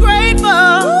so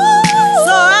grateful.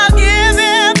 So I'll give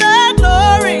Him the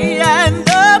glory and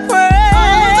the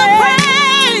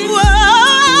praise.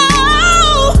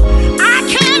 Whoa, I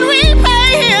can't repay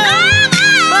Him,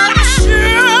 but I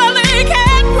surely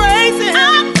can praise Him. I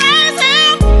praise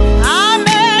Him. I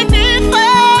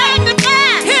magnify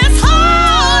His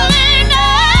holy name.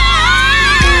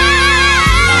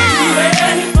 Are you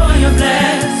ready for your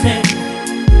blessing?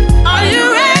 Are you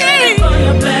ready for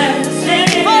your blessing?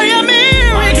 For your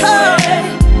miracle?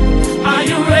 Are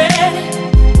you ready?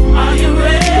 Are you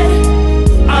ready?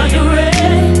 Are you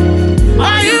ready?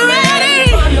 Are you ready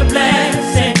for your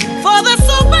blessing? For the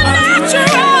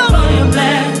supernatural? For your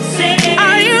blessing?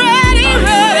 Are you ready?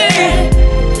 Ready?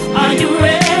 Are you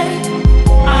ready?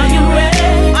 Are you ready?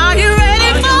 Are you ready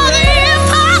for the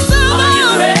impossible? Are you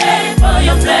ready for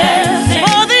your blessing?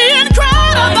 For the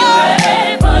incredible? Are you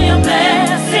ready for your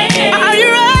blessing? Are you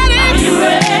ready? Are you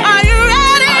ready? Are you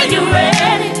ready?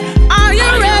 Are you ready? Are you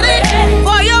ready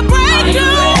for your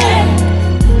breakthrough?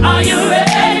 Are you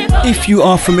ready for If you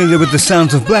are familiar with the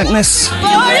sounds of blackness, your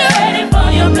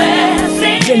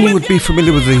blessing? then you would be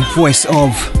familiar with the voice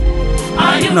of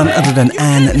none other than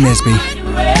Ann Nesby.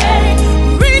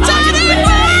 Reach out and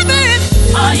grab it.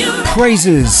 Are you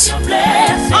Praises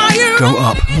Are you go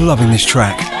up. Loving this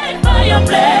track. ready for your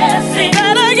blessing?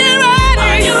 Better get ready.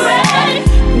 Are you ready?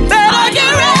 Better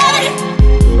get ready.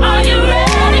 Are you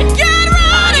ready? Get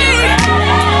ready. Are you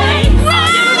ready?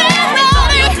 Ready,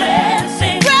 ready.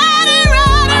 Ready,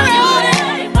 ready,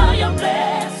 ready for your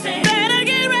blessing. Better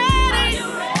get ready. Are you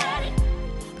ready?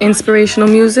 In Inspirational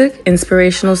music,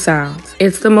 inspirational sounds.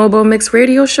 It's the Mobo Mix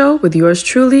Radio Show with yours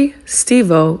truly,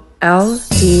 Steve-O,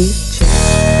 LDJ.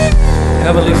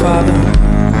 Heavenly Father,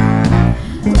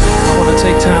 I want to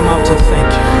take time out to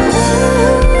thank you.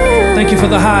 Thank you for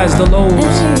the highs, the lows,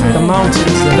 the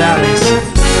mountains, the valleys.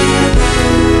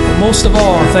 But most of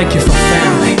all, thank you for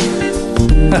family.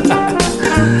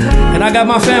 And I got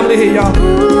my family here, y'all.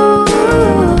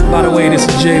 By the way, this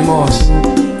is Jay Moss,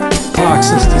 Clark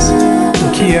Sisters,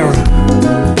 and Kiera.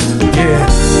 Yeah.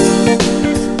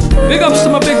 Big ups to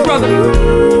my big brother,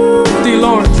 D.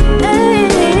 Lawrence.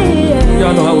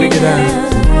 Y'all know how we get down.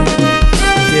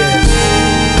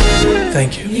 Yeah.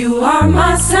 Thank you. You are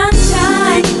my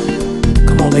sunshine.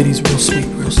 Come on, ladies, real sweet,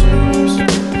 real sweet, real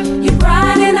sweet. You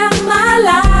brighten up my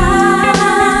life.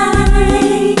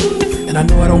 And I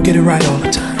know I don't get it right all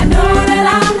the time. I know that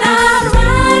I'm not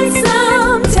right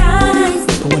sometimes.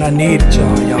 But when I needed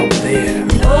y'all, y'all were there.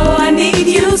 Oh, I need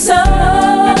you so.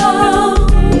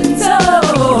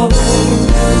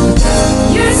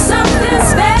 You're something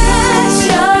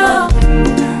special.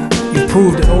 You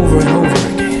proved it over and over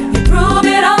again. You prove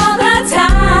it all the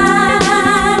time.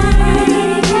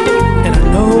 And I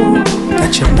know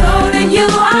that you know that you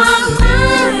are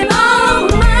mine,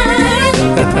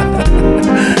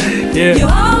 yeah. You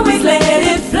always let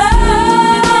it flow.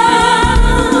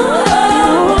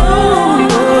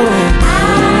 I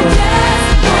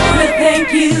just wanna thank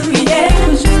you, yeah,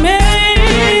 'cause you made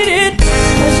it,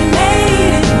 'cause you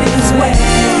made it this way.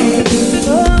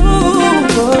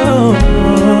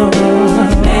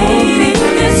 Made it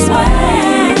this way.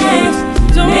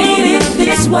 Made it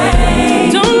this way.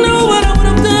 Don't know what I would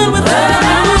have done without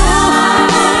you.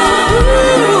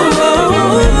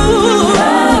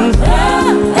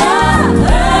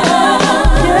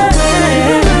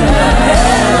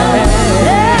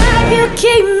 You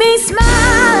keep me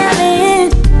smiling.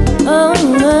 Oh,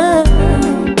 the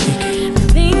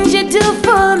things you do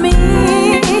for me.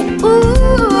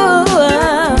 Ooh,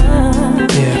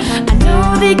 I know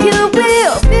that you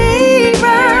will be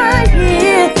right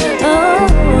here. Oh,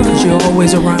 'cause you're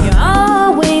always around. You're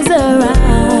always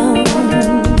around.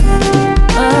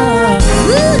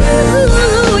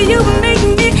 Ooh, you make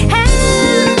me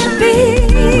happy.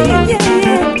 Yeah.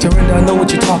 Dorinda, I know what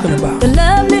you're talking about. The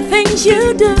lovely things you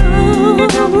do,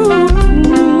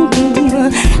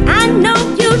 I know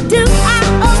you do. I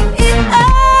owe it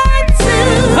all to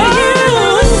you.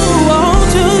 All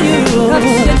to you. 'Cause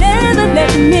you never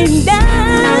let me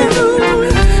down.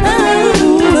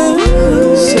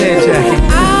 Say it, Jackie.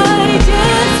 I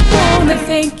just wanna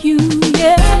thank you,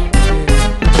 yeah.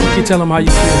 You tell them how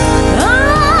you feel. I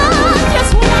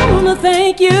just wanna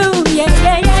thank you, yeah,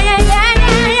 yeah, yeah, yeah, yeah,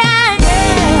 yeah, yeah.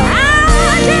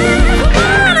 I just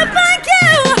wanna thank you,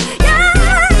 yeah,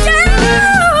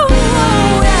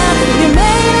 yeah. You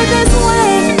made it this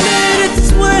way, made it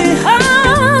this way. Oh,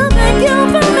 thank you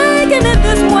for making it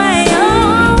this way.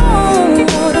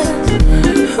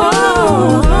 Oh,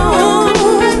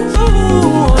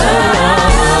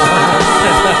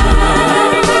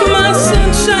 my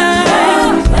sunshine.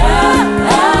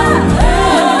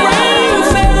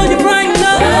 You brighten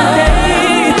up the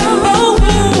day.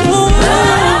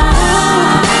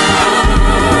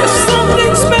 There's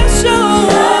something special.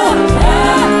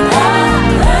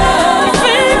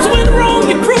 Things went wrong,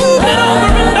 you proved it over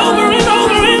and over and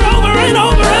over and over and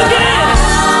over again.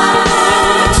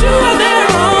 But you are there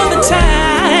all the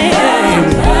time.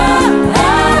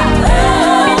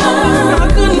 I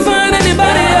couldn't find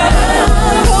anybody else.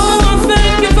 Oh,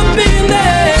 thank you for being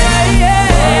there. Yeah.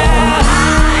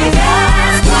 I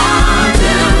just want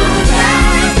to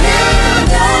thank you.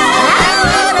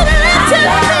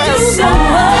 So I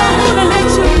wanna let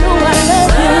you know I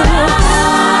love you.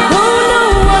 Don't know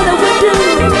what I would do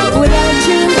without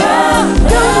you.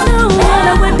 Don't know what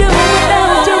I would do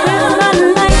without you in my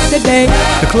life today.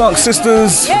 The Clark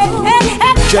Sisters,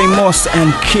 Jay Moss and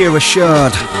Kiera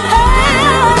Shard.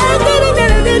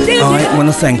 I want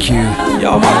to thank you.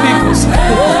 Y'all my peoples.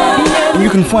 And you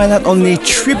can find that on the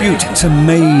Tribute to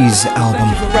Maze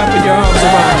album. Wrapping your arms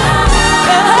around me.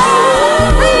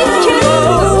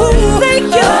 Thank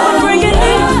you for bringing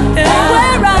me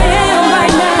where I am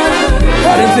right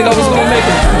now. I didn't think I was gonna make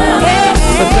it,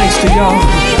 but thanks to y'all,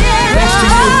 thanks to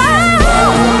you.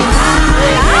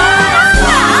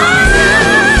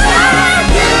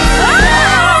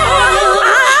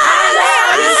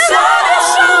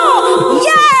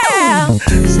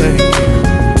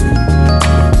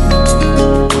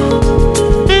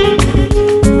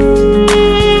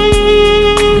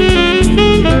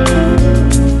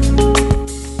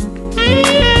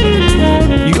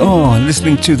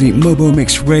 listening to the Mobo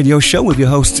Mix Radio Show with your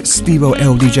host Steve-O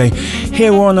LDJ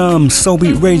here on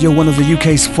Soulbeat Radio, one of the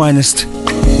UK's finest.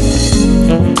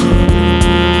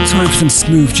 Time for some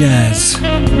smooth jazz.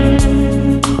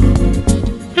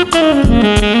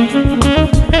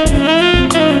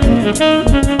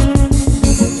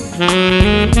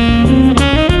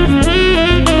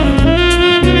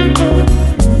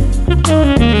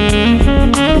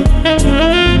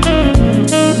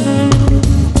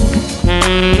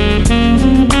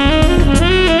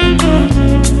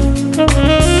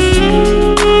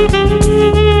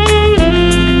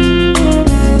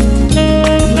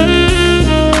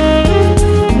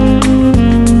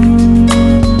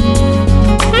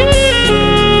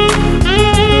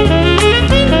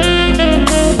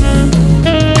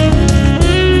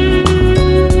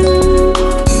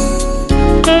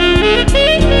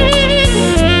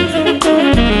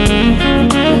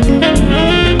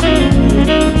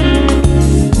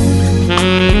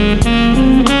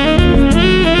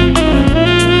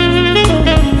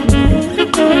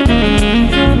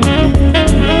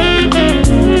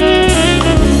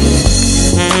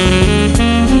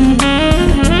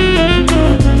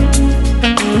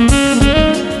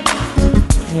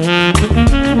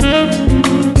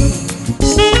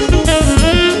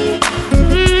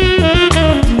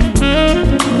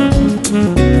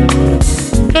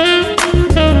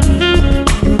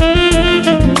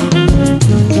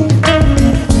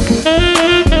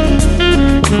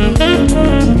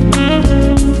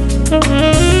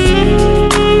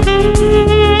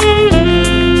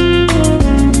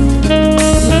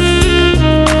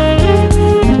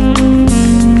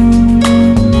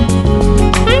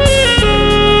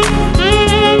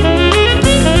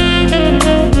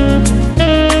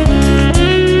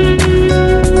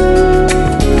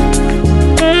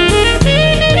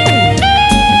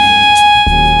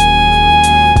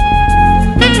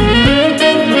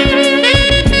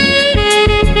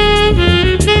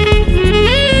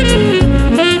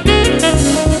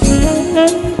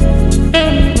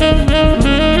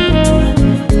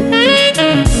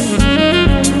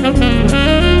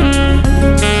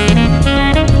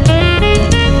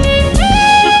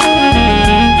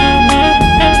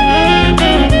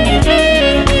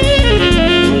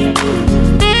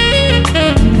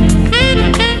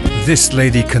 This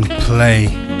lady can play.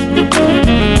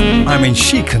 I mean,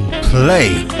 she can play.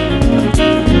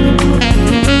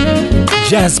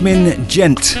 Jasmine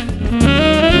Gent,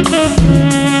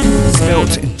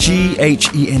 spelt Gent.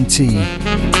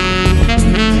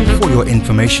 For your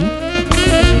information.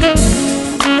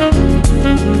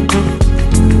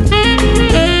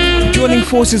 Joining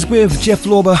forces with Jeff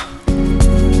Lorber,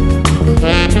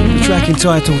 the track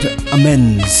entitled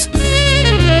Amends.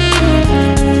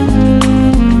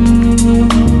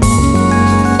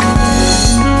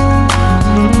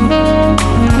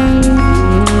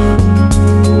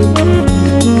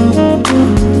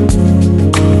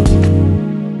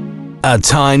 A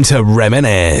time to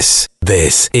reminisce.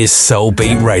 This is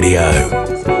Soulbeat Radio.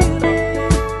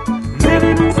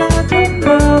 Living inside your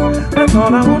world, that's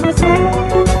all I wanna say.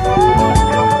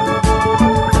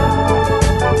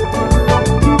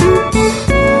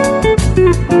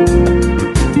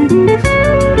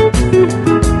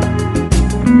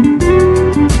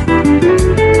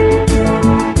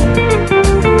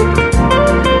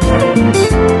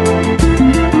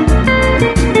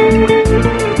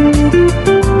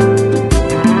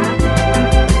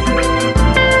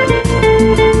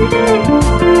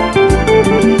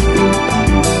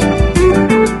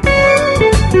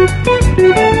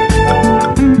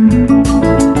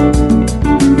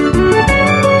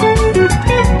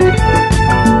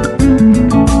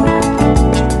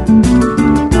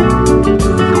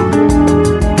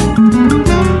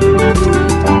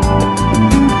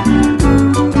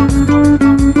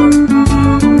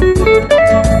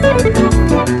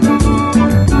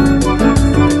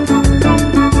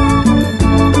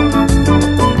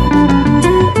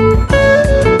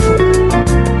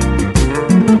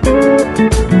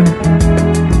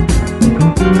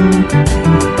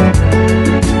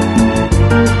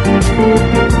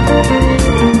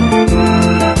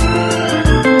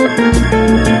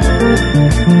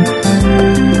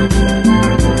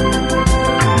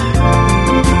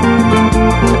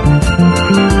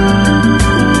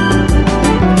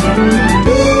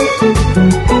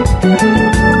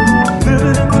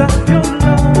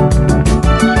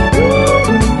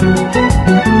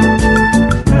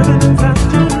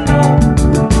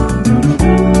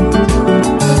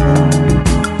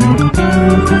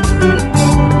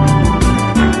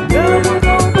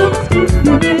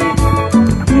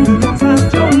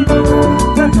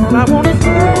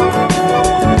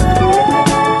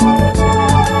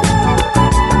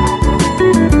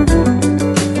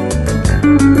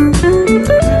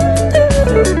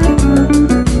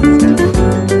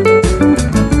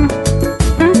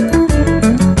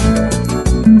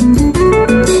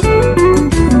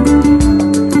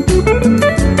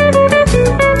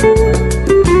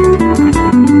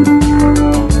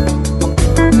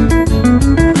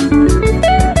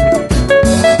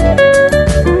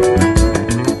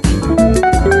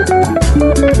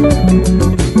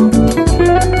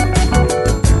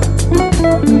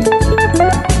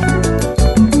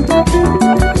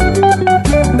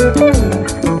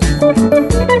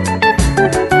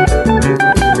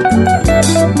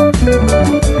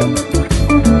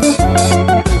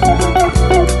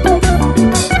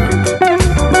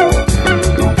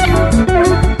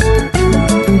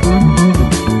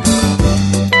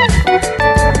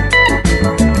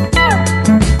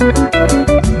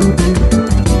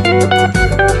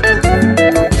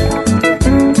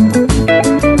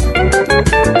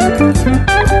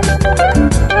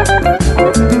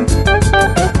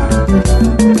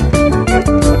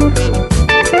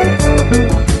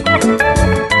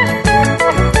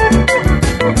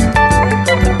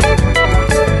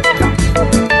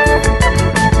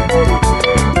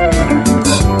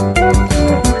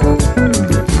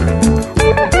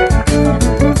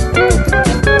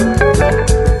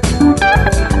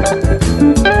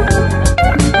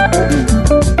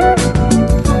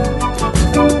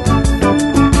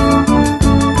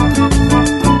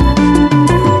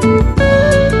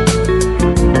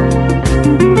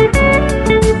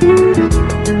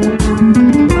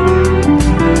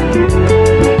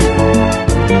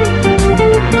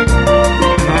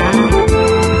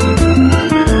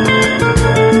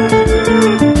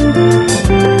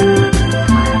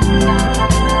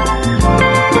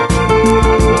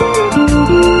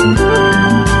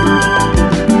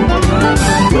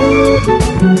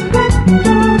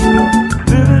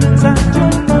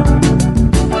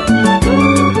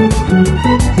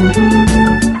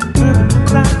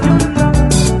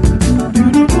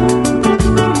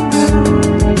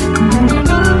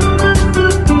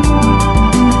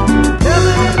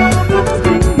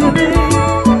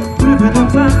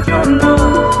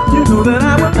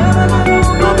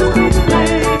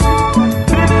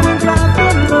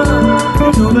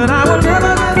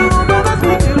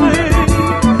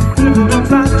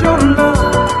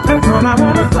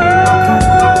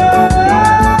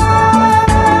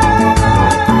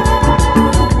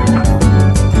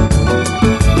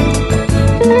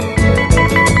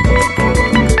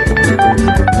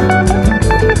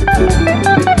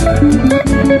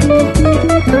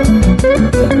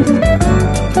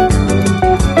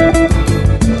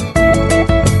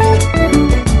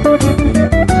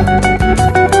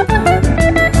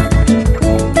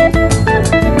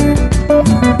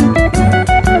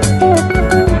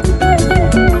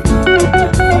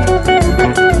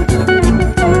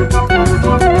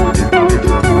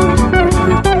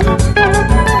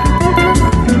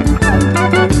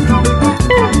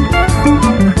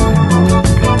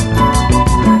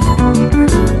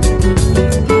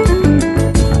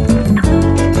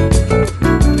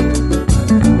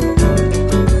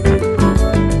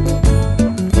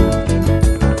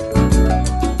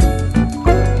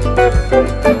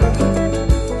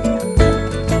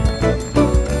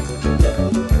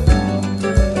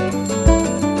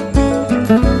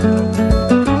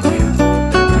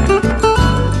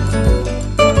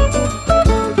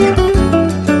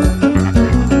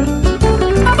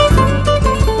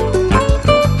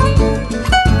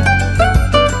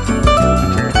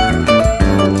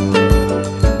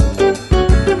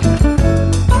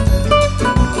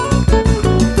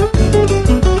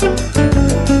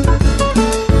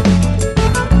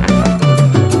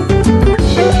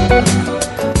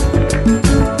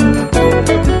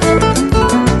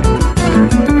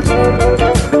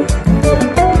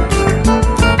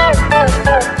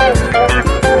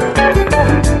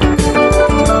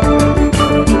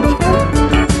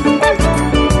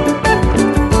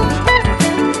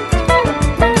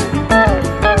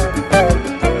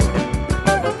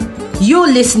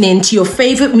 listening to your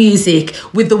favorite music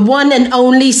with the one and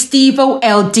only Steve-O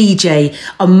LDJ,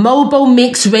 a Mobo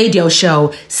Mix radio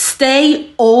show.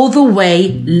 Stay all the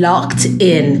way locked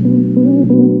in.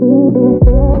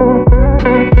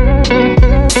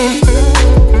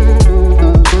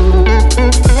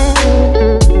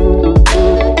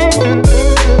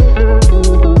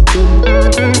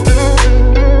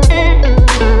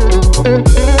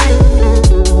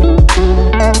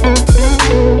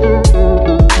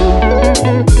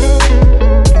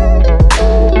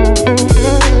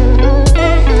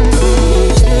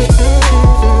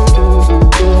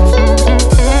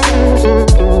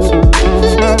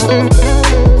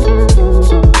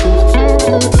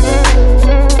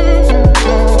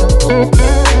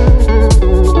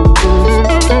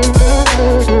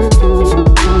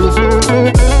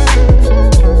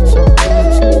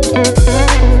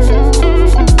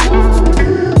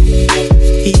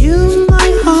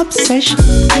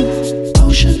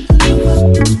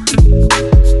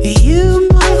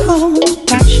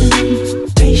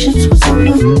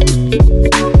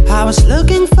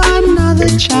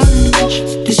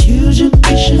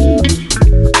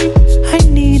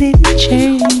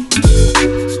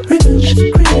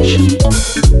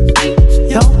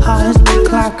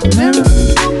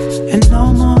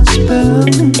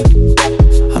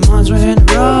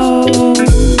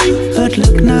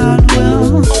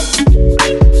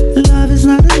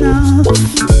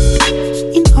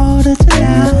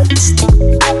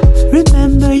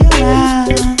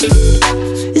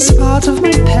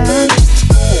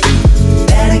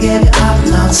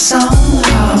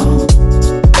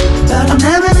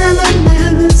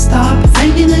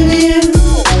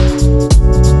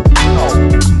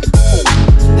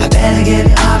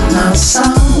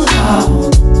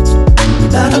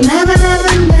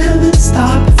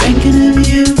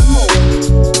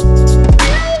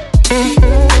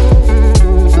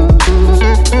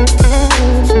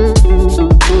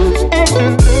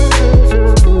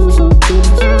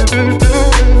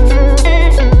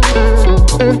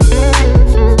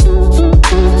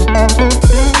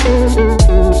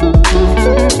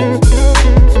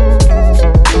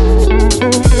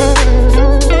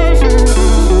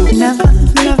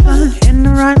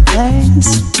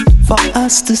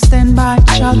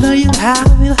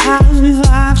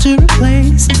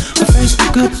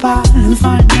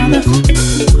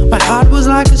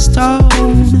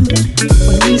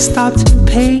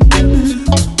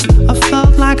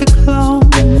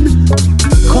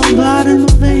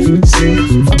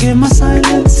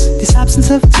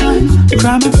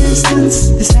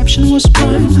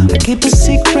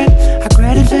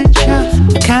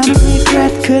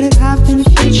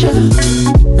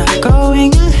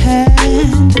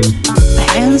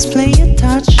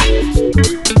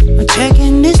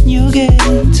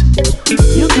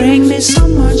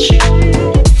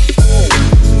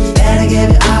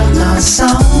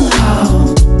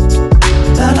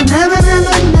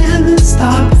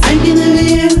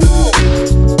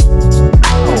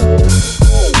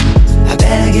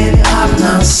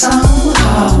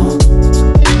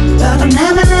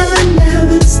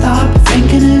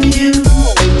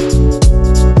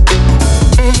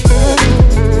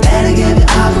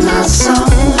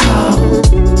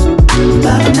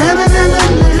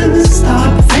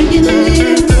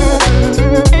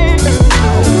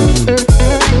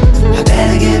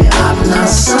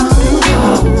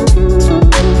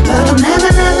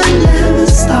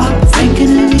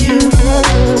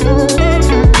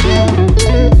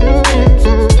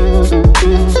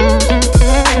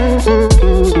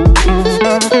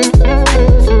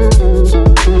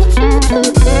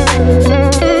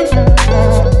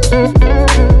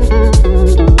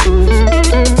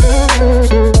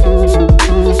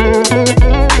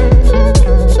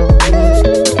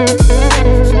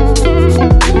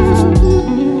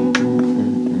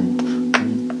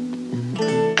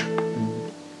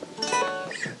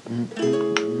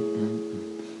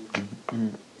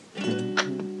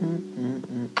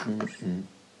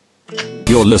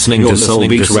 You're listening to Soul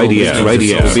Beat Radio.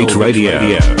 Soul Beat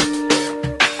Radio.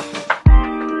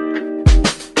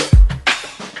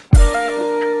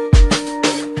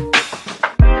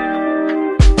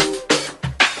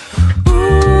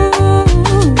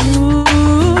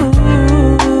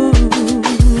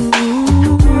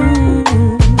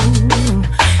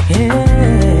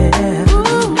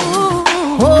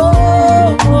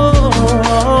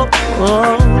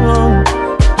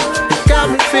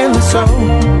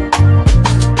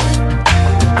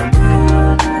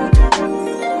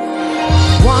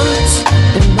 Once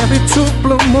in every two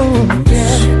blue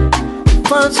moons,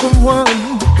 find someone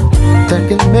that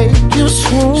can make you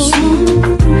swoon,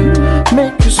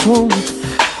 make you swoon.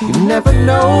 You never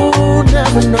know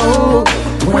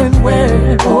when,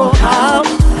 where, or how.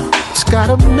 Just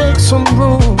gotta make some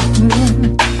room,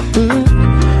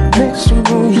 make some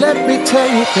room. Let me tell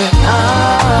you that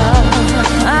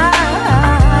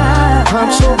I'm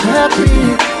so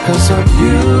happy 'cause of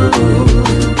you,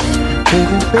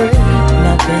 baby, baby,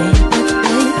 my baby.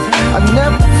 I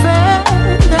never felt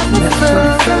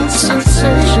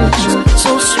sensations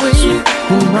so sweet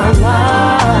in my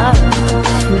life.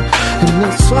 And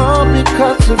it's all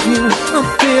because of you. I'm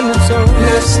feeling so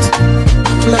blessed,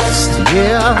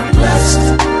 yeah, blessed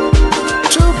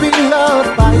to be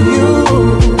loved by you.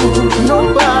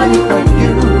 Nobody but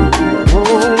you.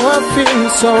 Oh, I'm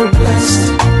feeling so blessed,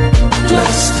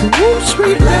 ooh,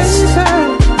 sweet baby,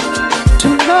 to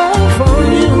love on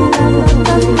you.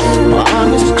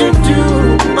 Honest you do,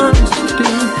 honest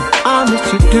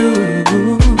you do.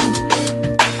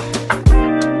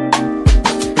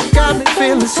 Got me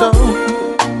feeling so.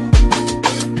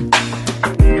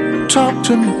 Talk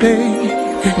to me, baby.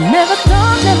 Never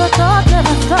thought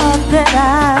that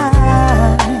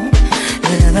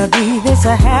I'd ever be this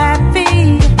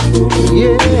happy.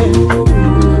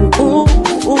 Yeah. Ooh.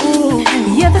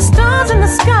 Yeah, the stars in the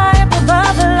sky up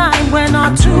above the line when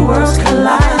our two worlds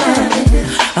collide.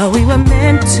 We were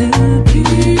meant to be,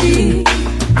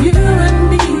 you and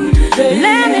me.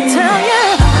 Let me tell you,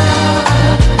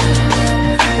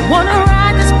 I wanna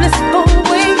ride this blissful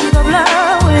wave of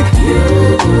love with you.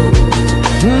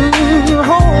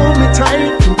 Hold me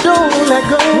tight, don't let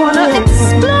go. Wanna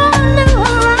explore new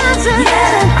horizons,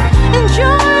 yeah.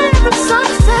 Enjoy every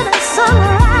sunset and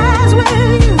sunrise with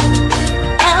you.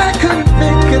 I couldn't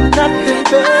think of nothing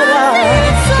better.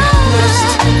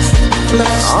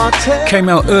 Came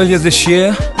out earlier this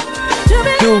year.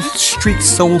 Hill Street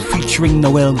Soul featuring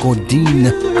Noel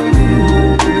Gordine.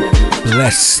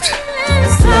 Blessed.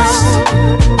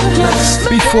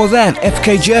 Before that,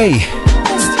 FKJ.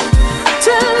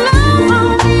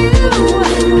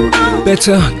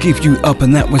 Better Give You Up,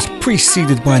 and that was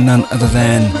preceded by none other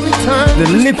than the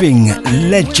living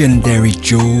legendary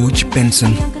George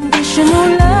Benson.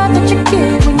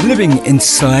 Living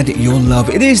Inside Your Love.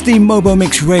 It is the Mobo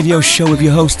Mix Radio Show with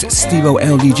your host Steve-O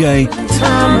LDJ.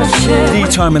 The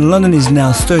time in London is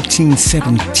now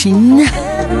 13:17.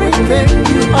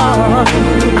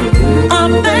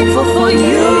 I'm thankful for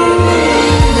you.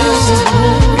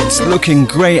 It's looking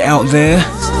grey out there.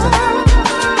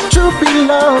 To be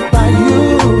loved by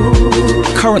you.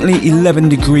 Currently 11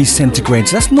 degrees centigrade,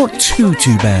 so that's not too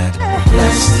bad.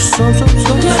 So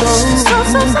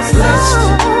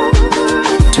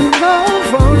to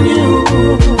love on you.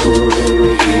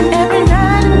 Every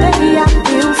night and day I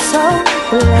feel so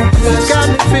blessed. Got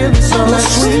me feeling so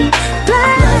sweet,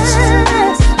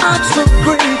 blessed. I'm so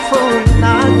grateful and I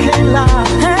can't lie.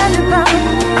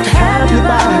 Have you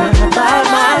by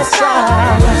my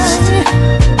side.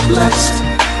 Blessed.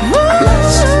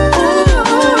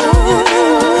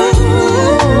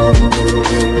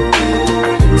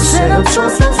 Said I'm so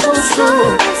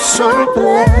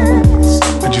blessed.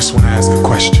 I just want to ask a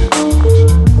question.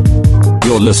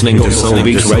 You're listening to Soul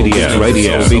Beat Radio.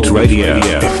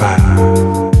 If I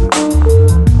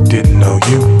didn't know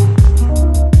you,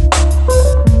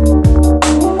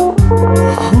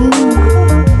 who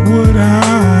would I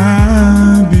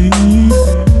be,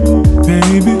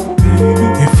 baby?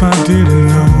 If I didn't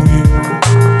know you,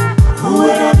 who would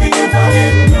I be if I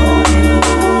didn't know you?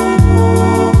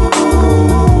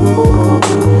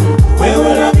 Where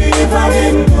would I be if I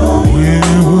didn't know you?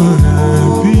 Where would I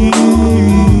be?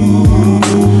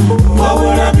 What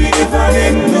would I be if I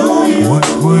didn't know you? What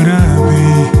would I be?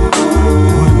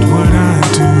 What would I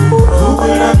do? Who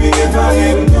would I be if I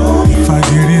didn't know you? If I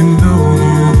didn't know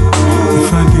you,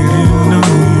 if I didn't know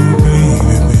you,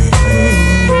 baby.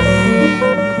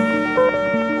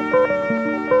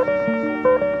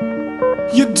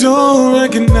 You don't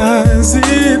recognize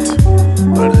it,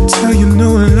 but I tell you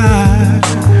no lie.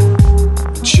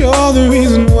 You're the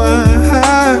reason why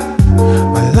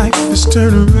my life is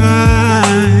turning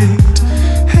right.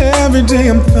 Every day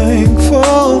I'm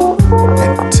thankful.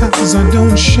 At times I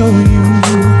don't show you.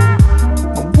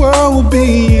 My world would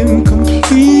be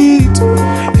incomplete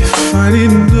if I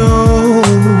didn't know.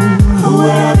 Who would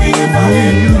I be if I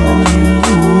didn't know you?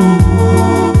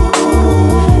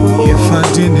 If I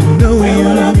didn't know you, where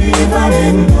would I be if I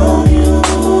didn't know you?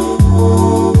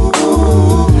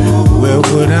 Where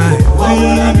would I be? What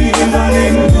would I be if I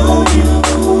didn't know you?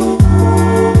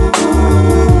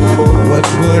 What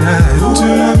would I do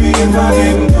if I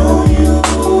didn't know you?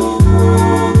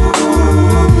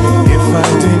 If I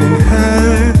didn't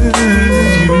have you?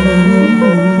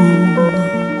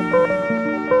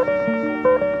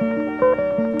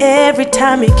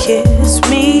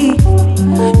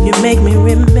 make me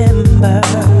remember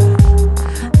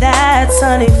that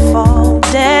sunny fall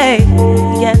day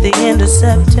at the end of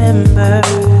September.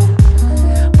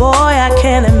 Boy, I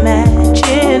can't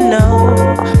imagine, no.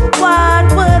 What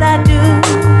would I do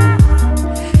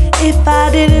if I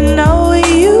didn't know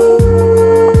you?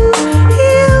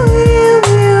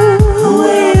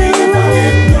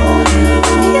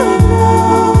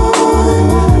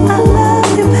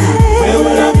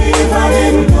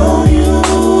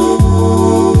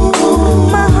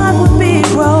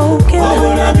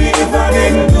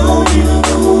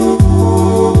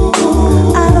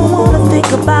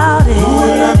 About it. Who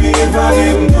would I be if I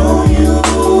didn't know you?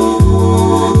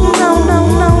 No, no,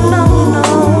 no, no, no.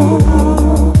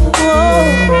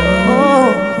 Whoa,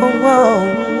 whoa,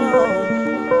 whoa.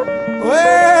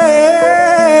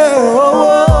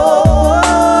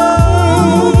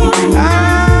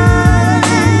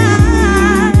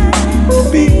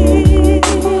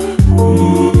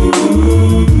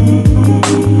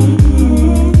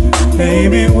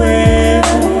 Baby, where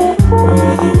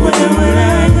would I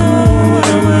go?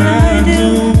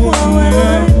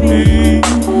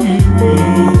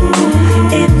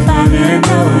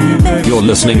 You're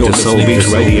listening to Soul Beat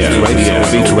Radio.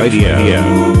 Beat Radio.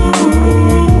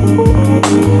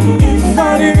 If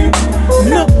I didn't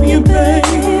know you,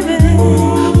 baby,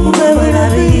 where would I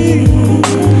be?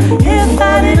 If I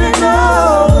didn't know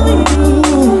you.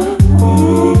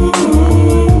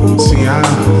 See, I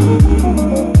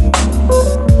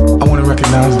want to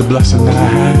recognize the blessing that I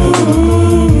have.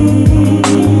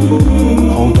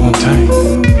 Hold on tight.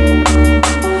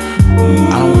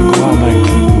 I don't want to go out like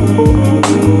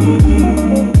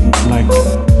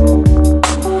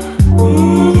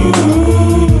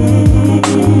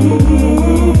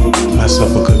mess up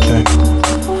a good thing.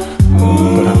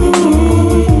 But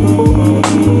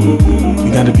you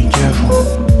gotta be careful.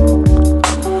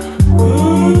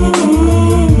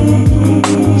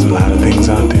 There's a lot of things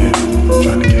out there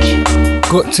trying to get you.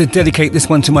 Got to dedicate this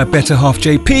one to my better half,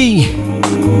 JP.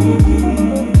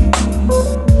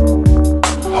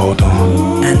 Hold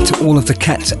on. And to all of the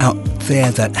cats out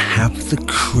there that have the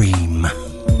cream.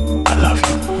 I love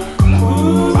you.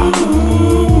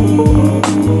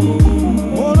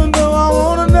 Wanna know, I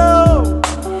wanna know.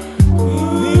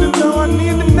 Need to know, I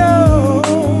need to know.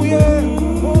 Yeah.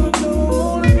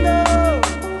 Wanna know,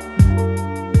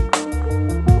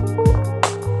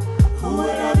 Who would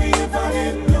I be if I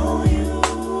didn't know you?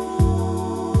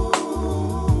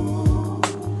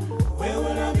 Where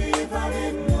would I be if I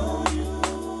didn't know you?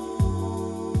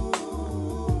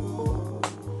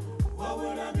 What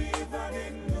would I be if I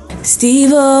didn't know you?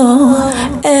 Steve-O,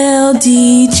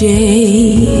 LDJ.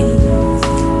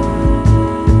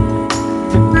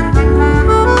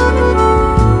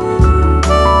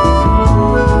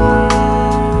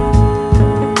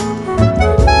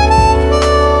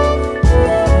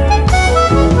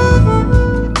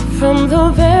 From the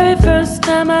very first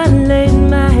time I laid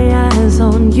my eyes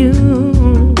on you,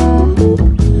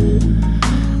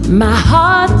 my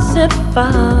heart said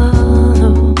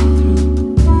follow.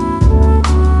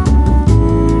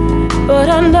 But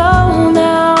I know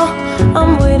now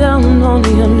I'm way down on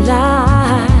your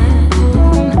line.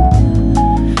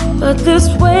 But this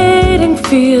waiting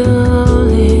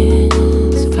feeling's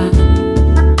fine.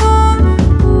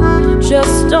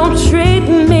 Just don't treat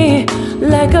me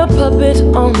like a puppet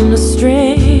on a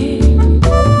string,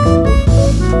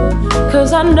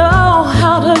 'cause I know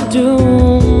how to do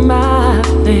my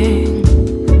thing.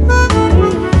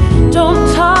 Don't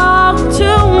talk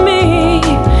to me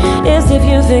as if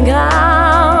you think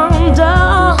I'm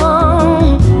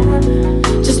done.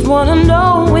 Just wanna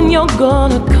know when you're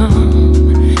gonna come.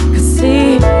 'Cause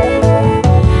see,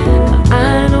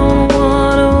 I don't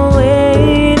wanna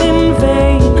wait in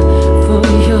vain for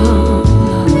your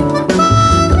love.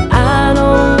 I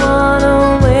don't wanna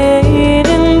wait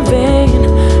in vain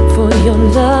for your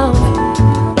love.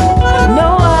 No,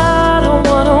 I don't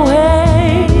wanna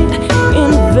wait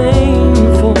in vain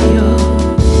for your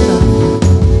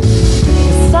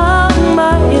love.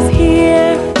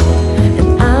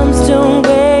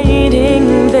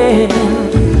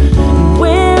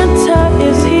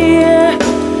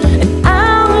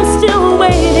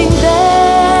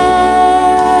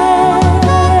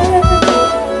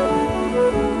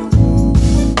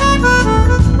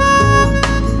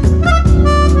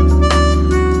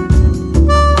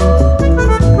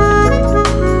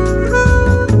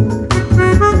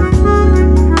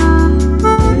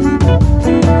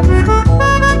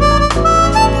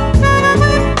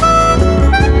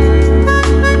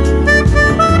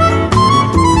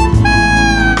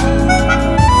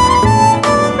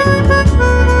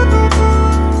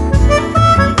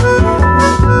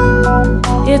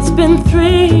 been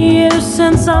 3 years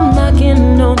since I'm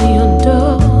knocking on your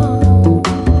door,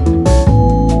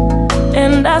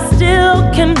 and I still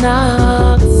can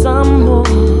knock some more.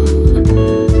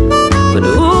 But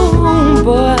ooh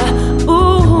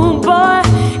boy,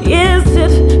 is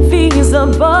it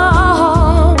feasible?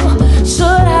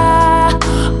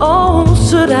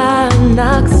 Should I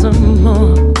knock some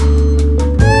more?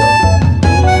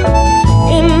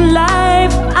 In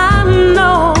life I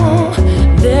know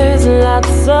there's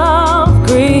lots of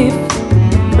grief,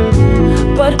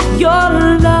 but your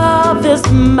love is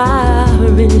my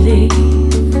relief.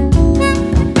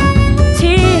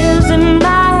 Tears in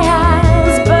my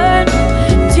eyes burn,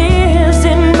 tears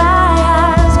in my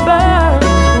eyes burn.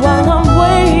 While I'm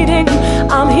waiting,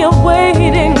 I'm here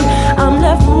waiting, I'm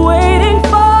left waiting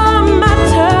for my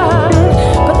turn.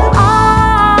 But I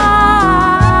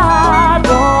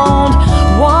don't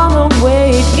wanna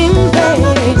wait in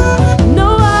vain. No,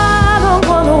 I don't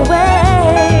wanna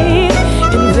wait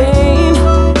in vain.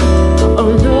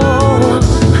 Oh no,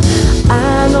 I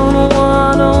don't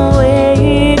wanna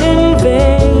wait in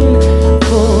vain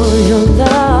for your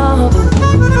love.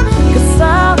 'Cause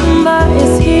summer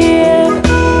is here,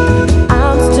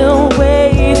 I'm still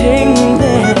waiting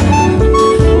there.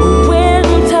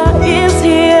 Winter is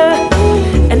here,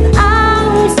 and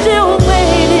I'm still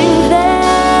waiting there.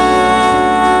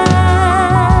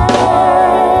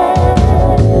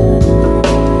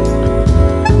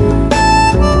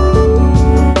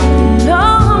 No,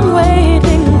 I'm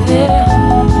waiting there.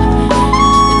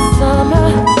 It's summer,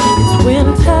 it's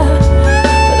winter,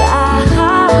 but I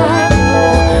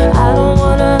don't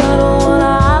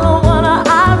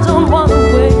wanna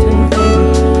wait in vain.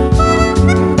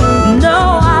 No,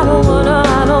 I don't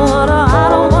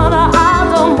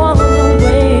wanna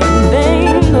wait in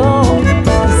vain. No,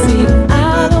 see, I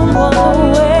don't wanna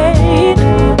wait.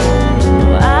 No,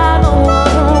 I don't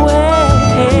wanna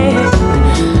wait.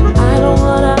 I don't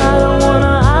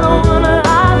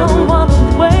wanna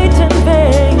wait in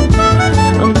vain.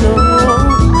 Oh no,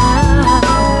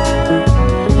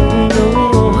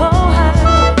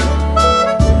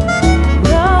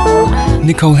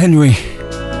 Nicole Henry,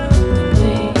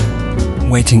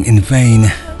 Waiting in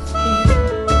Vain.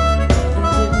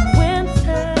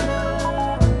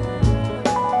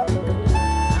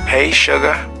 Hey,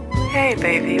 sugar. Hey,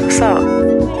 baby, what's up?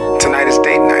 Tonight is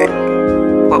date night.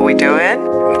 What we doing?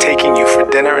 I'm taking you for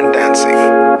dinner and dancing.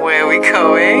 Where we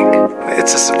going?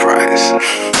 It's a surprise.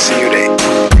 See you there.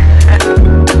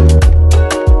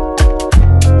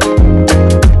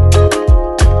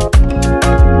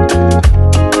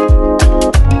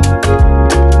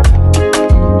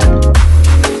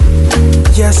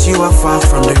 Yes, you are far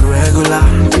from the regular.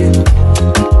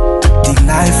 The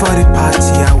life of the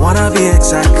party, I wanna be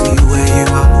exactly where you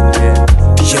are.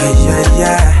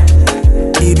 Yeah.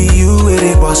 It be you where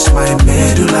they bust my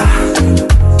medulla.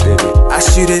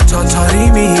 As you they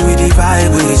torturing me with the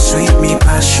vibe, with the sweet me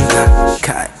past sugar.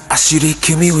 As you they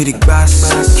kill me with the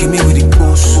bass, kill me with the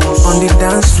boss. On the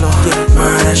dance floor,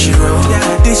 murder she roll.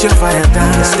 This your fire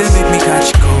dance, they make me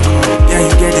catch you go. Yeah,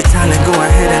 you get the talent, go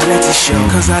ahead and let it show.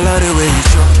 Cause I love the way you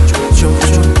cho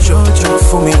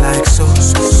for me like so.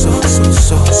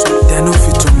 They no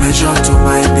fit to measure to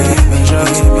my baby.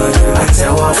 I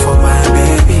tell one for my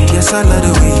baby. Yes, I love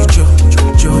the way you cho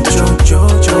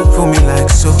for me like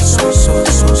so.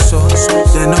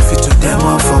 They no fit to them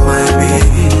one for my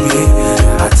baby.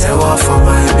 I tell one for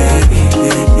my baby.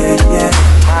 Yeah.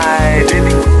 My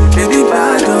baby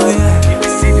bad, oh yeah. You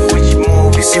see the way she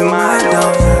move, you see my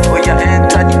dog. Oh yeah,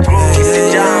 enter the groove, you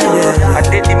see jam. I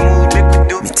did the move, make we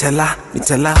do. Me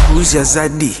tell her who's your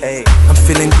zaddy. I'm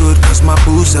feeling good cause my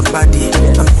boo's a body.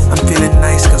 I'm feeling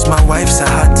nice cause my wife's a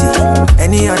hottie.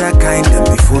 Any other kind of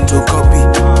be photocopy.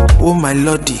 Oh my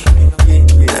lordy,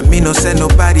 I me no send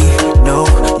nobody. No,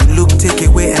 you look take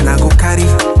away and I go carry.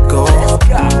 Go,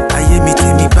 I hear me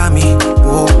tell me by me.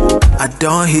 Whoa, I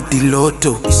don't hit the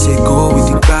lotto. You say go with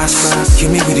the bass, kill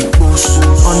me with the boost.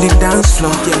 On the dance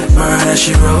floor, murder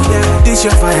she roll. This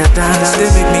your fire dance, they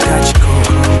make me catch you go.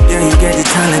 Yeah, you get the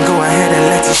talent, go ahead and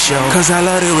let it show. Cause I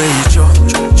love the way you cho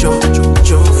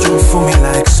for me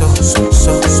like so.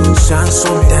 Shine so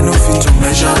me, they no fit to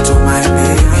measure to my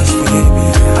baby.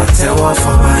 I tell one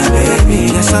for my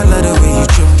baby. Yes, I love the way you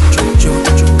cho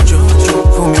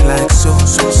for me like so.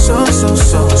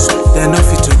 They no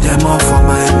fit to them all for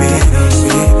my baby.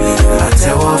 I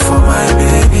tell one for my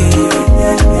baby.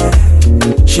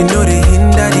 She know the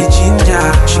hinder the ginger.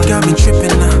 She got me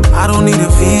tripping now. I don't need a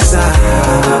visa.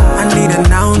 I need her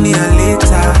now, need her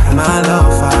later. My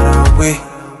love far away,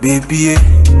 baby.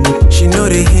 She know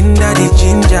the hinder the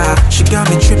ginger. She got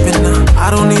me tripping now. I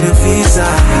don't need a visa.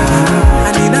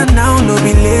 I need her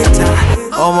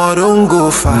I'ma don't go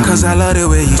far. Cause I love the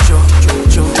way you cho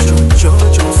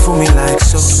for me like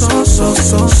so.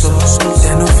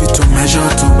 They no fit to measure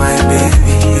to my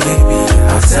baby.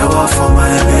 I tell her for my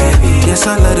baby. Yes,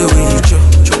 I love the way you cho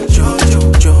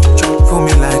for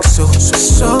me like so.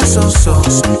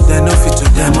 They no fit to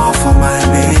them all for my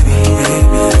baby.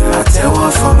 I tell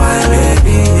her for my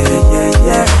baby.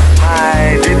 Yeah.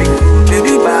 My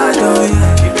baby bad, oh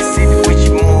yeah. If you see the way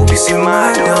you move, you see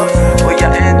mad, oh. Oh, you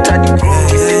enter the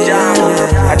groove, it's a jam.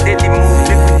 I did the move,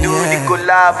 if we do the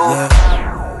collab,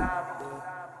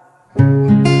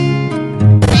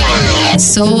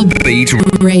 Soul Beat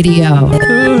Radio.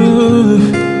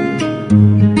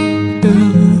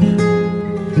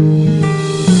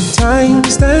 Time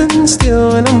stands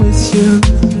still when I'm with you.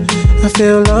 I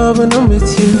feel love when I'm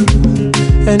with you,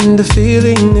 and the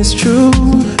feeling is true.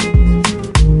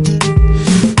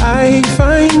 I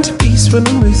find peace when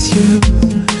I'm with you.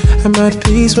 I'm at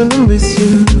peace when I'm with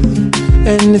you,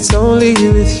 and it's only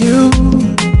with you.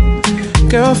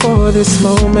 Girl, for this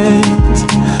moment,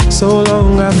 so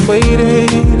long I've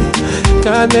waited.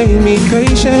 God made me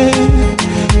patient,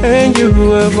 and you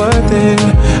were worth it.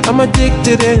 I'm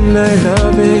addicted and I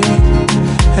love it,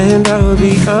 and I'll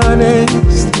be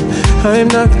honest, I'm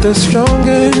not the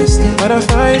strongest, but I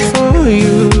fight for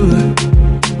you.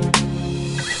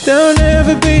 There'll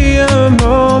never be a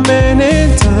moment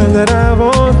in time that I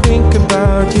won't think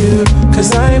about you,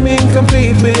 cause I'm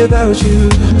incomplete without you.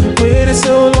 Waited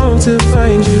so long to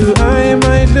find you. I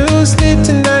might lose sleep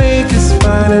tonight, cause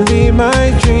finally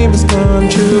my dream has come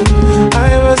true.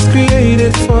 I was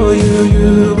created for you,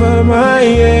 you were my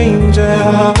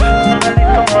angel.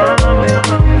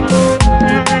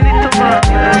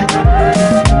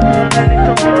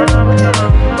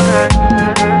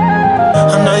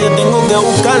 A nadie tengo que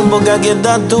buscar porque aquí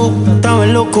estás tú. Estaba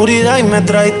en la oscuridad y me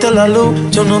trajiste la luz.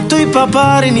 Yo no estoy pa'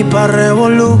 party ni pa'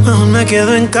 revolú. Mejor me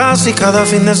quedo en casa y cada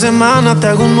fin de semana te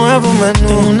hago un nuevo menú.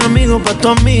 Tengo un amigo pa' tu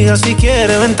amiga, si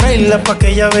quieres ven traerla pa' que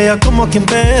ella vea como aquí en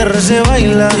PR se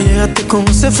baila. Tú llegaste con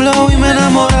ese flow y me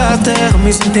enamoraste. Con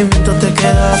mis sentimientos te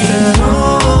quedaste.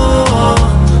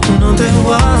 No te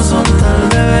voy a soltar,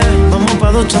 bebé. Vamos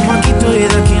pa' dos chamaquitos y de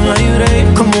aquí no hay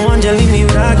break. Como Angelina y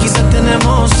Bra, quizás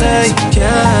tenemos 6.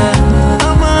 Yeah.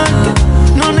 Amarte,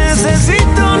 no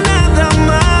necesito nada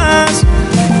más.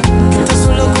 Que tan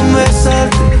solo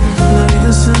conversarte, la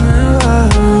vida se me va.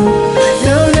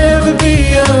 There'll never be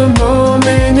a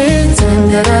moment in time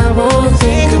that I won't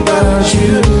think about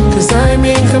you, cause I'm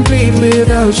incomplete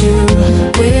without you.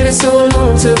 Waited so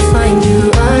long to find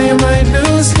you. I might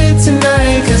lose sleep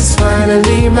tonight, cause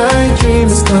finally my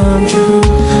dreams come true.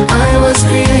 I was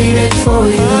created for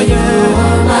you, you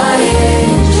are my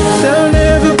angel. There'll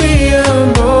never be a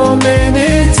moment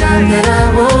in time that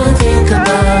I won't think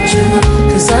about you,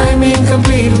 cause I'm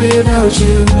incomplete without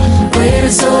you.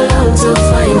 Waited so long to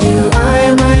find you.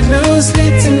 I might lose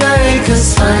sleep tonight,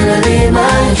 cause finally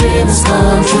my dreams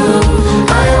come true.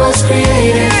 I was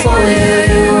created for you,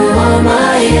 you are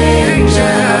my angel.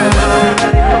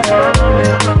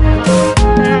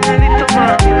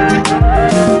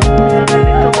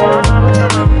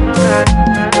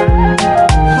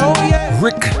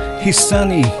 Rick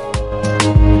Hassani.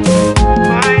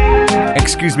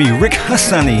 Excuse me, Rick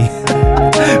Hassani.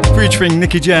 Featuring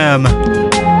Nicky Jam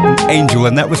and Angel,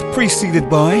 and that was preceded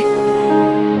by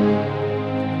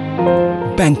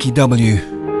Banky W.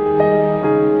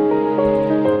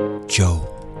 Joe.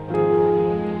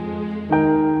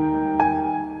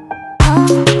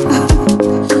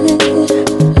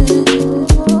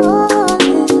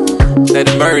 Let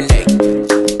it marinate.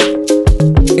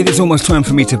 It is almost time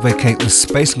for me to vacate the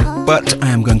space, but I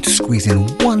am going to squeeze in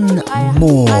one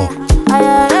more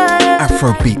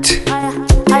Afrobeat.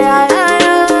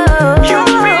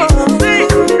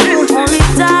 Only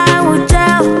time will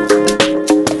tell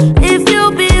if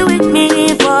you'll be with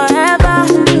me forever.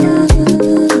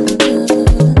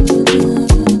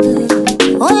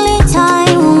 Only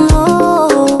time will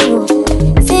know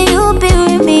if you'll be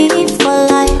with me for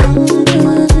life.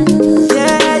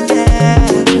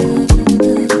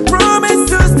 Promise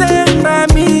to stand by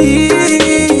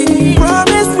me.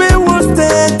 Promise we will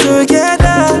stand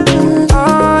together.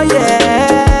 Oh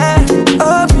yeah.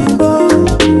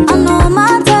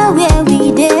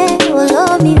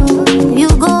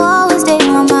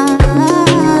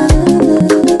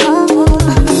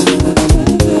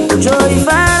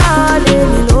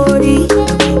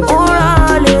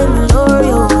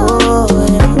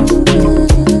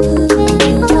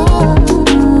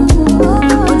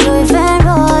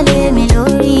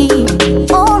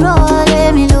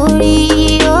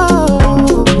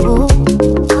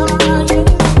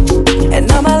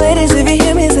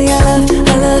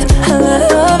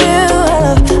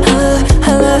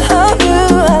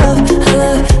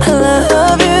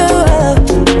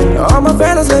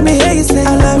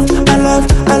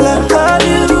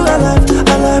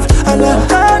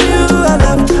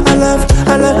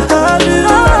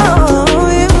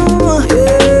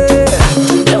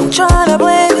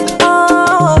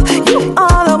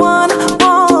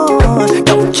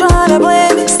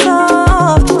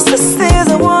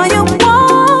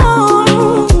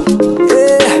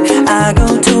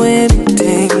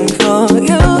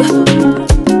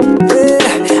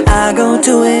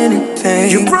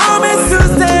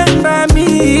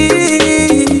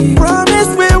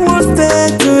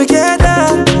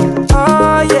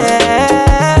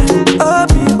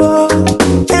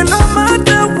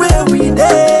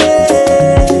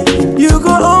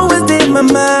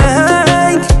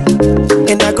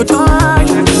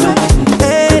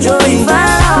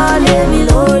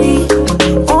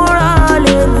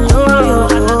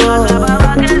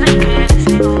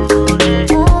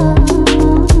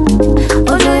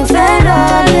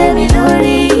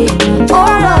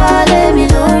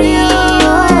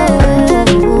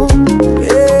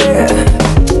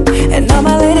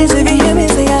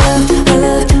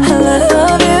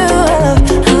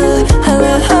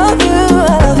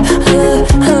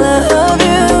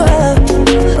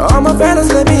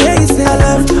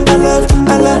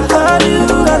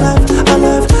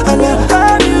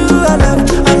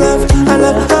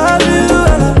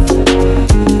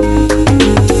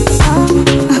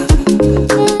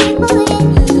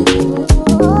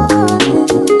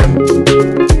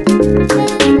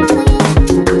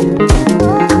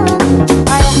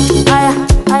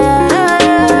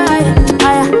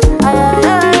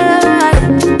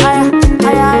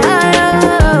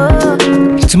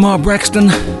 Tamar Braxton.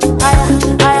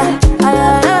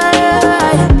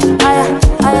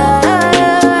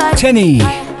 Tenny.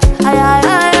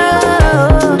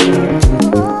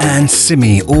 And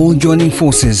Simi all joining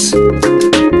forces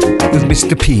with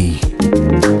Mr. P.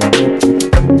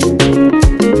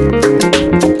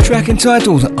 Track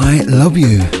entitled I Love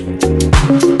You.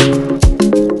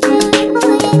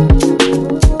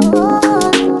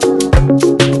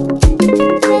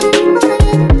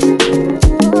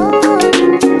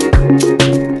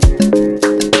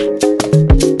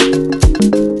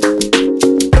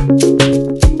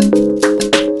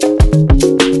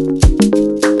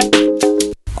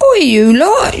 You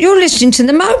lot, you're listening to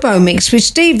the Mobo Mix with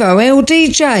Steve-O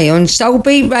LDJ on Soul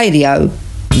Beat Radio.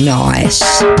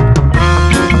 Nice.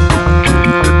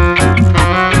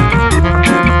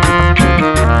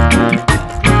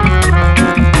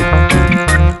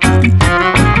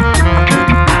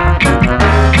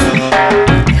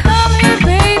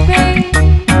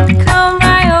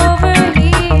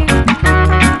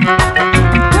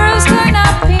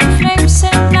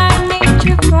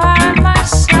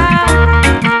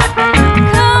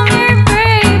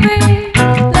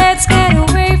 Let's get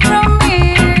away from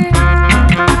here.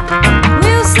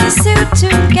 We'll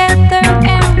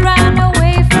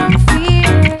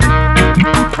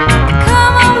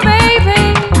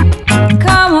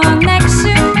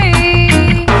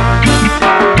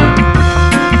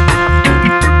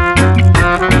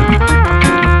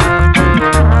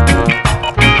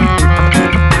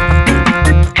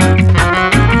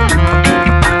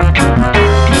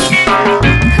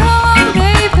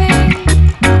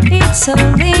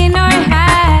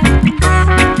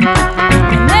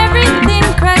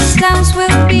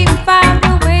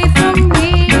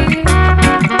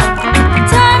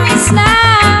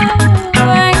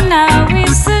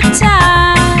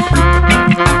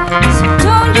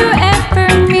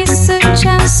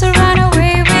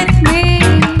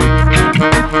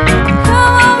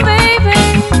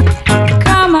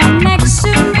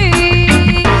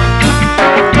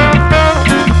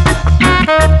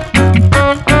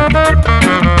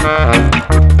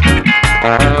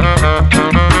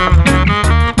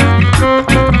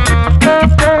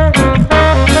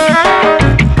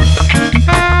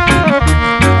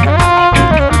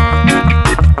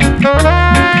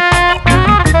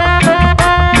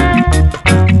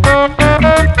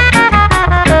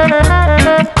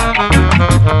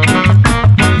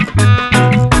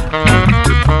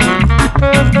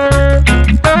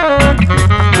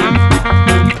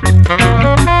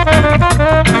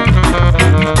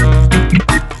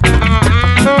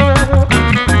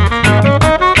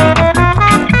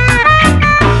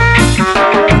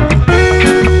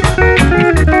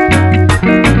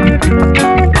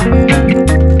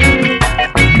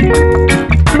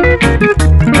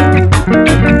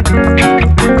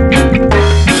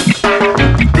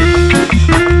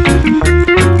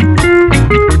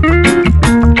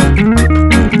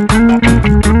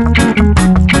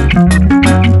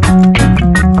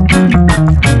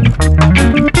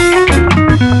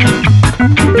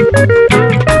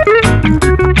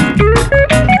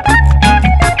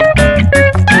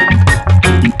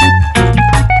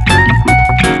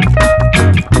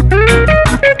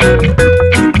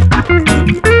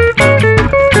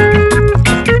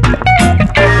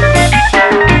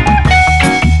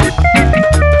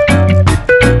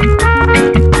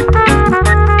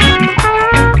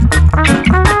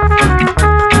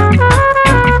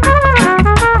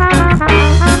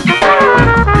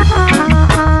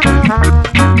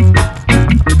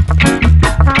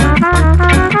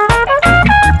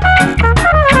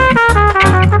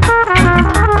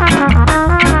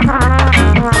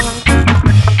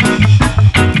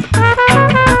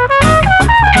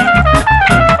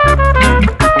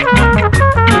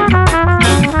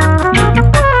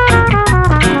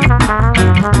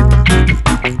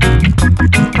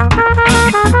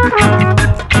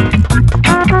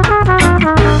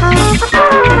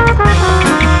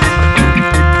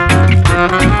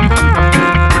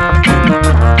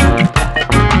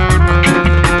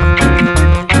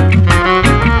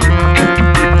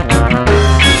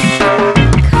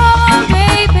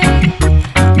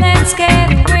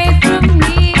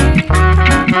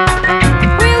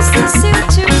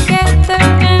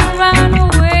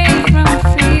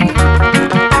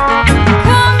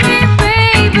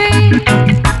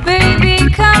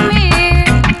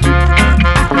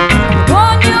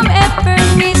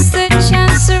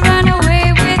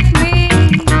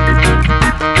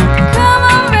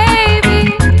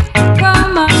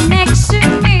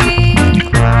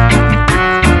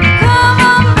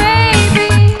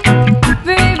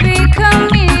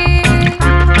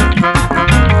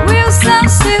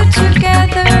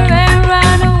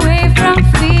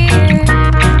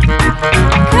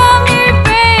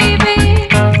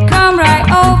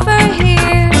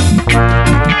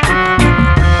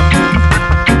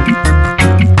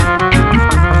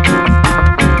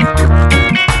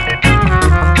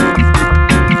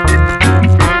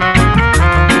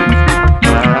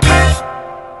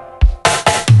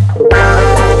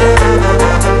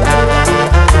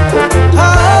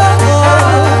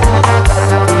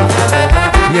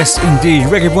indeed.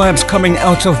 Reggae vibes coming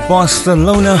out of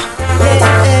Barcelona.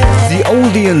 The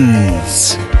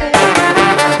Oldians.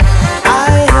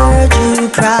 I heard you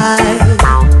cry,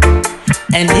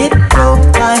 and it broke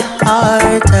my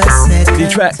heart a second. The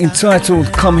track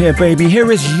entitled Come Here Baby.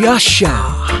 Here is Yasha.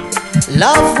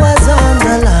 Love was on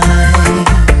the line,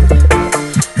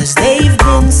 'cause they've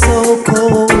been so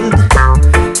cold,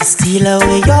 to steal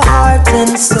away your heart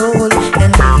and soul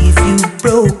and leave you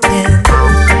broken.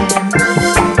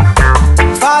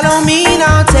 Follow me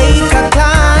now, take a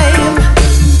climb.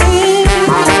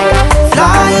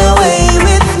 Fly away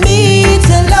with me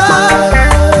to love,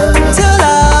 to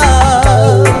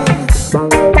love.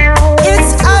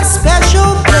 It's a special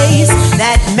place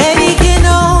that many can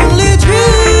only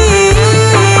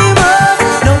dream of.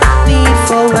 No need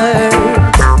for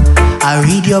words. I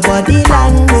read your body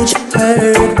language,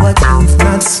 heard what you've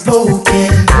not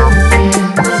spoken,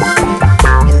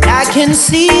 and I can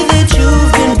see that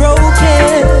you've been broken.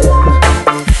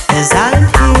 'Cause I'm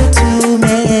here to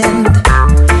mend,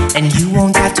 and you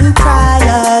won't have to cry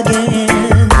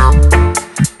again.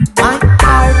 My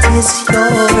heart is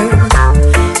yours,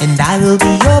 and I will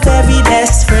be your very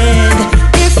best friend.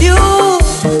 If you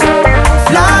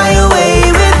fly away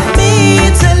with me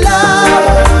to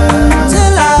love, to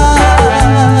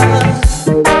love.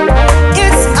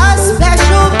 It's a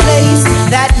special place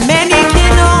that many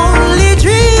can only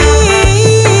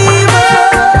dream of.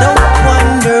 Don't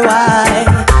wonder why.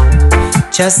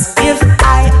 Just give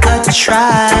I a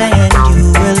try and you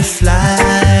will fly.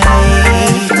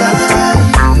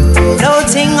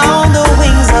 Floating on the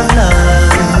wings of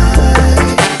love.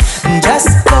 Just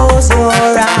close your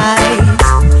eyes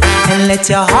and let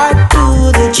your heart do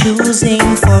the choosing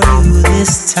for you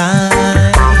this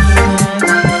time.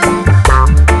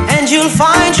 And you'll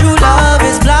find true love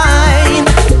is blind.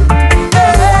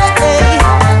 Hey.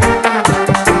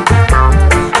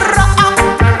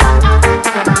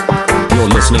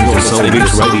 You're listening to Soul Beat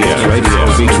Radio.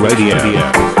 Soul Beat Radio.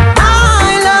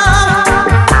 My love,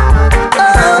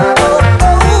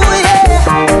 oh yeah.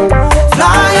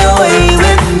 Fly away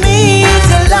with me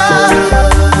to love,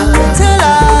 to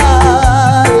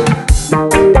love.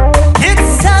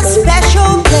 It's a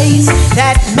special place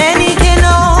that many can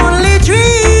only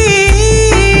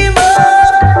dream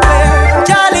of. Where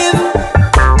I live,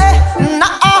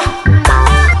 nah.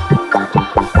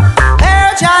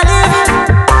 Where I live,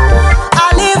 I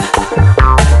live.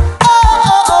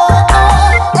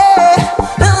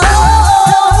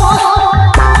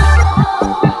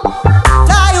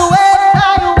 Fly away,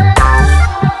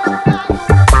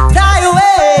 fly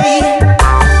away.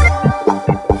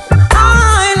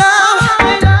 My love,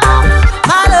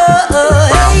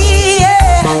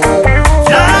 yeah.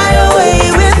 Fly away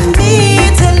with me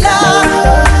to love,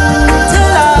 to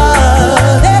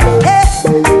love.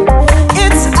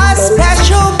 It's a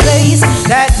special place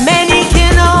that many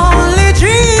can only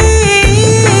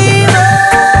dream of.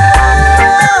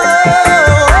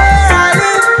 Where I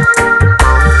live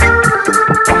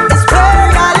is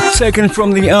where I live. Taken from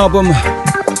the album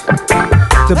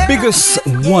The Biggest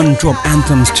One Drop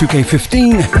Anthems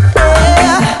 2K15.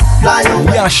 Fly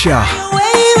away Yasha.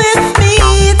 with me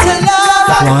to love,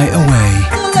 Fly Away.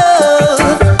 to love.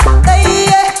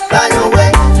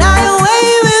 Fly away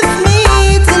with me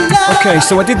to love. Okay,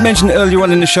 so I did mention earlier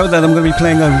on in the show that I'm going to be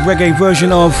playing a reggae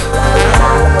version of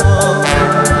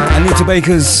Anita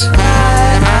Baker's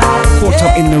Caught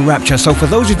Up in the Rapture. So for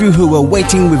those of you who are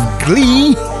waiting with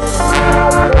glee,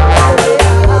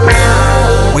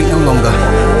 wait no longer.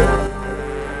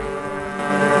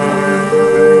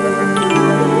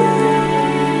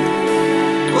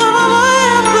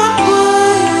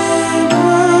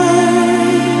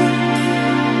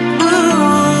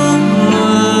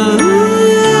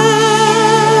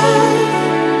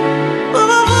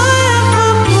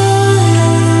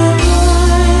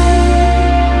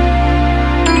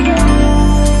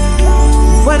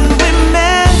 When we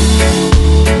met,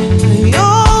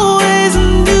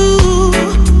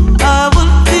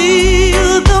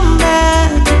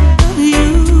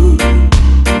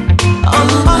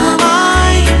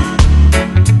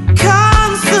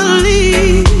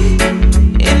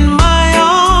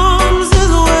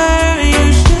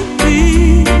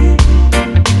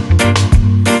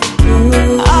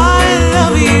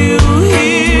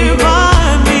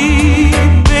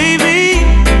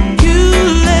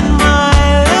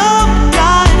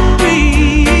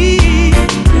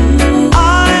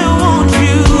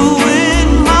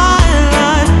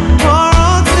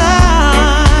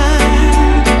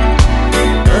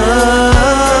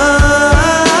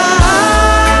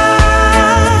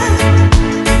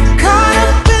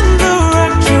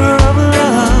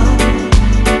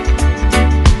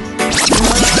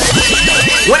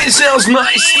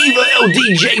 my Steve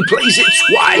LDJ plays it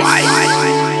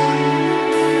twice.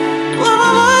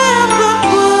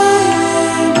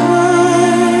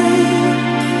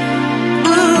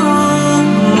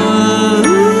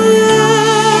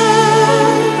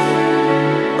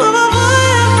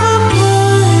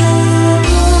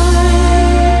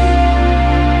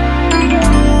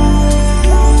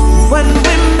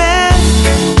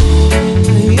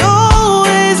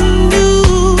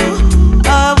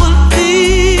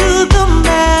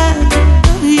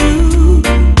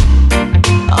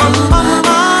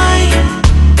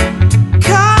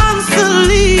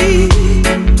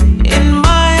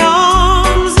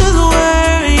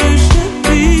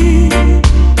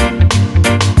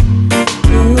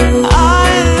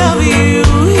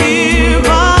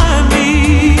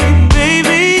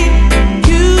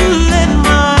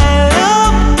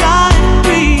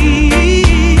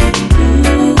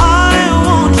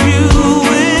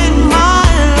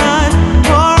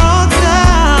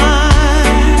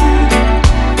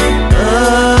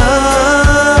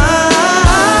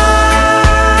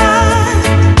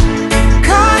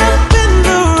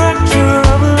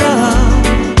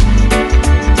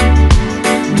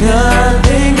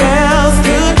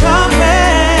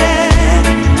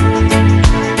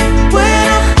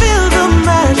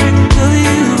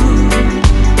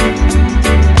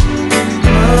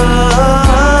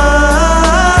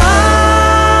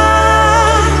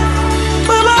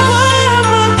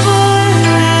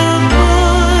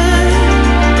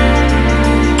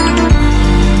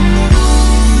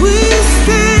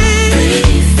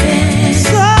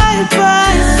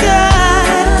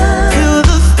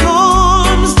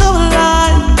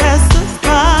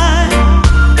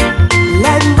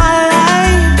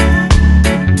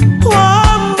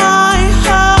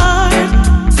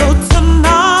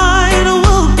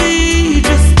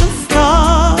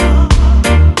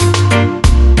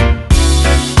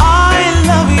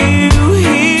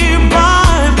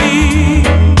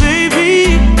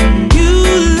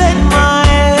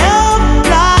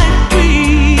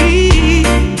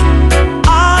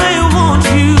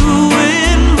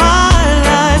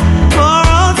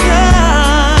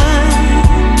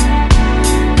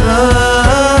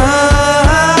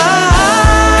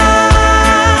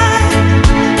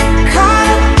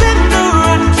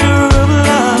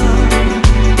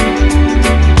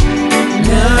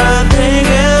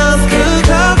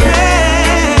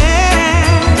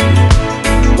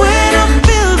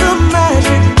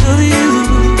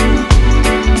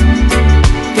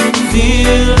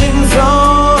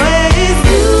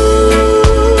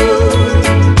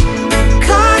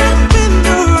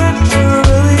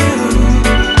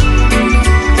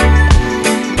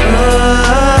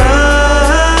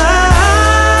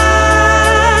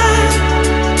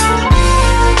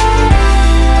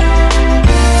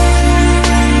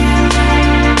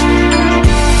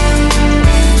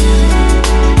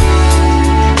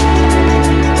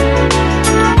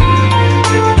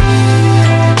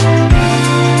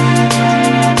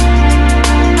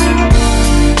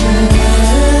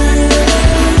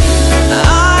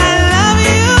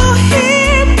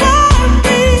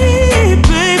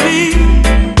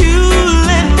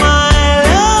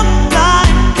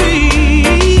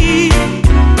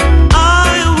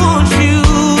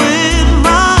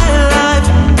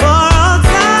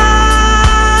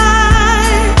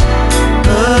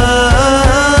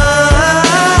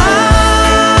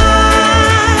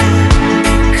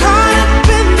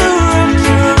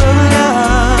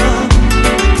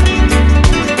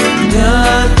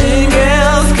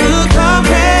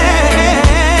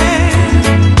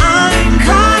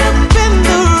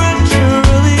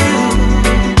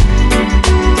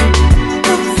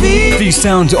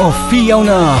 Sound of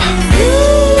Fiona,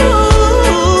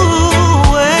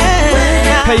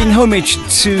 paying homage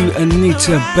to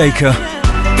Anita Baker.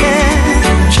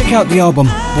 Check out the album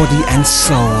Body and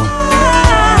Soul.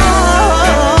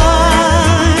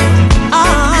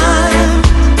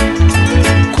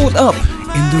 Caught up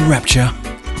in the rapture.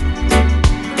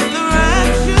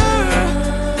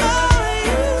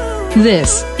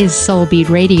 This is Soulbeat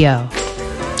Radio.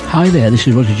 Hi there, this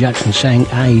is Roger Jackson saying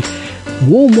a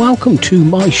warm welcome to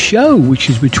my show, which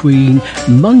is between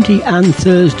Monday and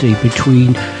Thursday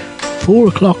between 4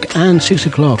 o'clock and 6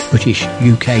 o'clock British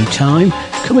UK time.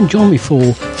 Come and join me for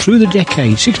Through the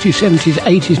Decades, 60s, 70s,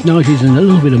 80s, 90s and a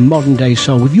little bit of modern day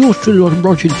soul with yours truly,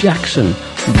 Roger Jackson.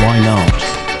 Why not?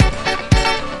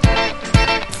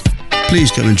 Please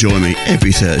come and join me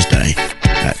every Thursday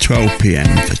at 12 p.m.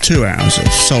 for 2 hours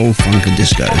of soul, funk and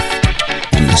disco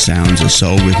on the sounds of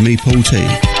soul with me, Paul T,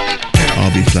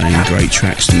 I'll be playing great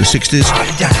tracks from the 60s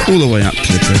all the way up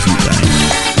to the present day.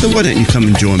 So why don't you come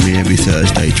and join me every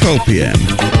Thursday, 12 p.m.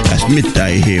 That's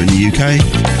midday here in the UK,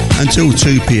 until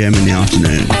 2 p.m. in the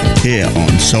afternoon, here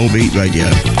on Soul Beat Radio.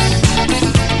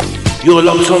 You're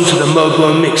locked onto the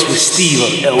Mobo Mix with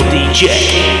Steve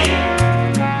LDJ.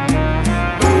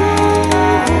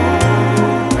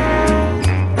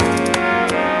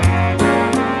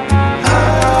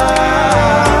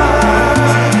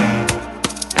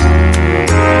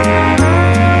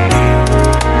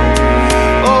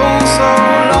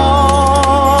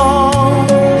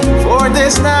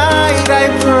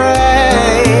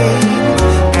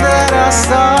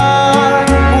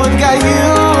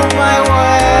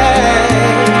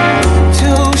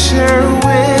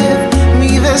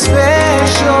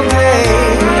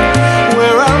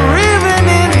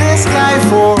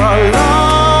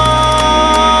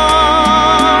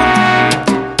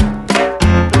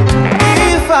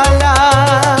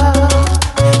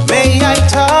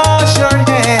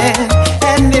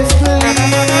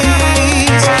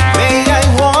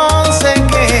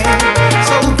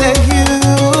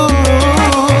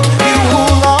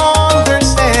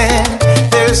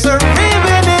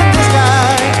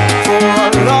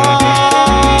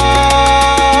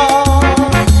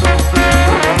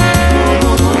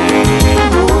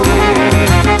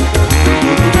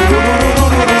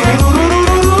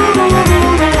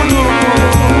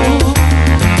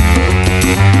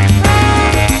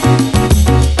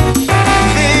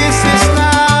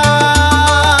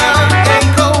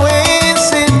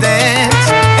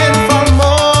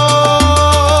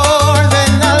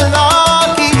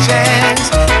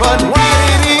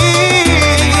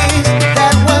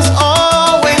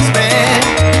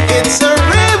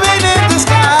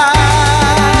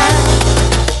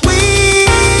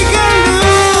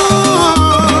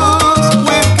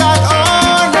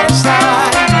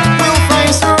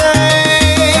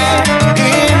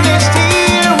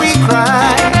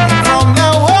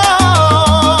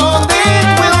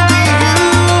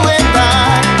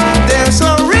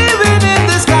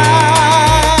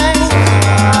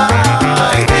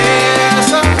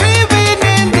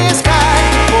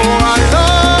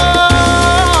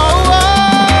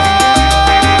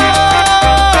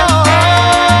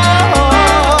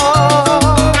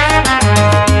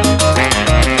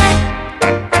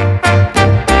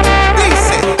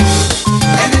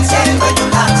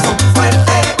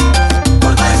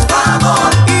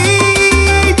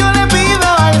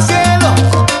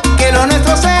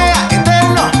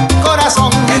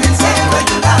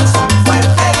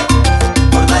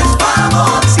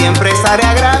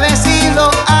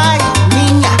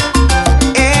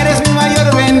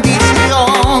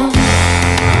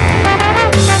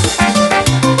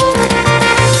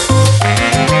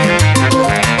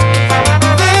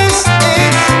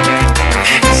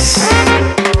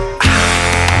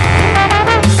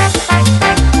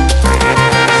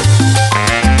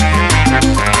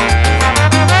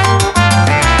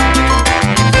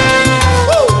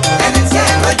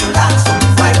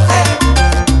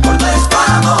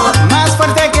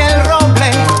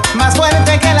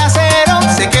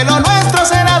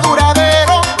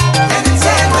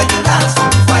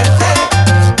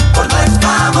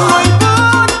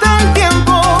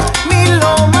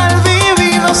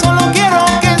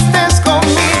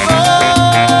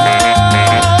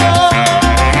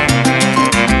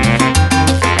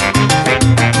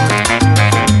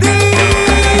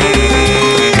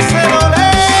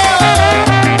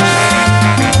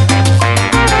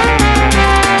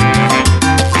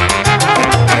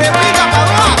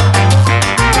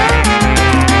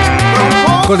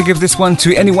 Got to give this one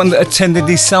to anyone that attended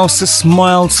the Salsa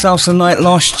Smile Salsa Night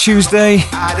last Tuesday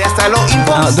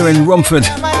out there in Romford.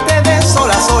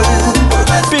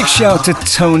 Big shout to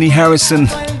Tony Harrison,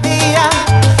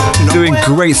 doing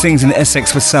great things in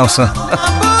Essex for salsa.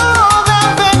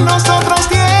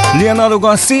 Leonardo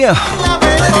Garcia,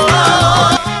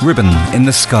 Ribbon in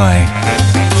the Sky.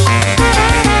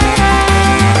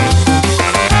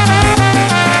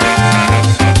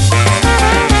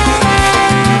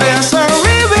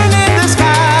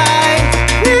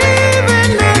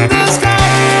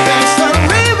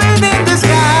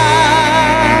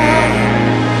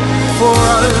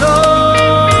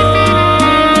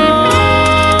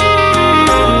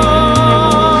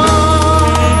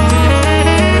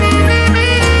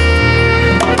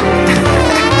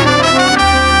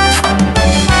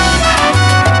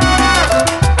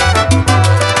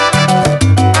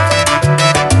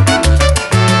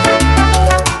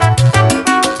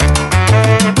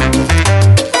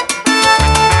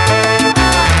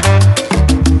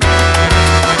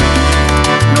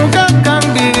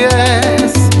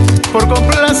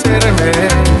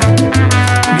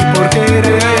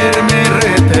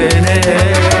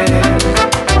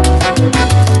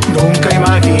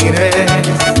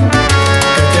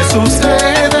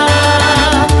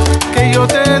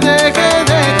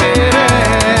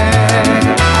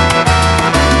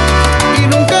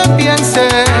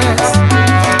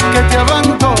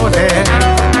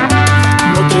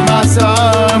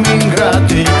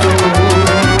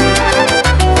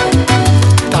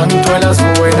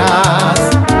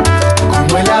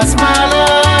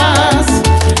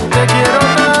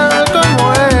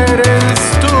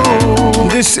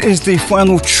 is the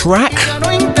final track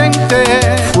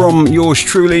from yours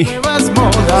truly.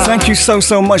 Thank you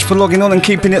so much for logging on and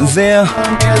keeping it there.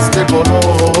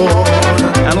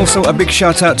 And also a big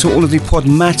shout out to all of the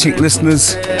Podmatic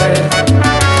listeners.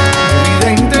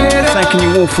 Thanking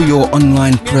you all for your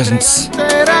online presence.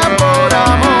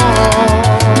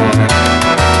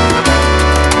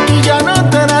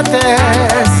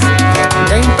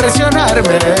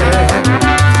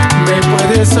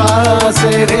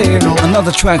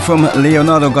 Another track from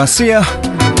Leonardo Garcia.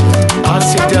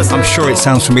 I'm sure it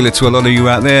sounds familiar to a lot of you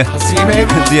out there.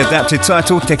 The adapted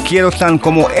title, Te quiero tan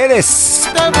como eres.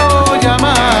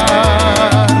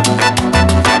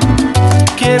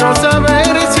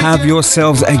 Have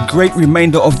yourselves a great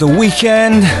remainder of the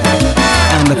weekend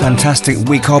and a fantastic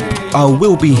week up. I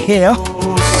will be here,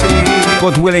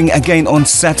 God willing, again on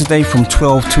Saturday from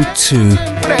 12 to 2.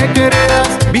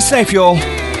 Be safe, y'all.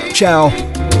 Ciao.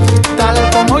 Tal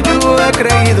como yo he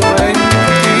creído en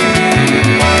ti.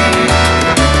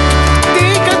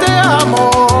 Di que te amo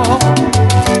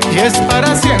y es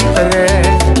para siempre,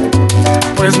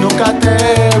 pues nunca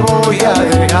te voy a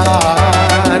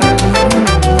dejar.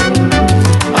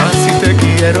 Así te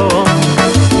quiero,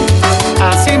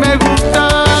 así me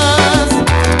gustas,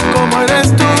 como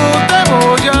eres tú te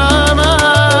voy a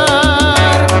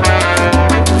amar.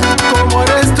 Como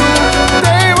eres tú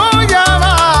te voy a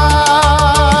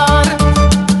amar.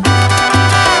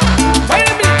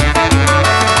 Baby,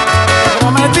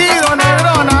 prometido,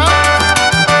 negrona.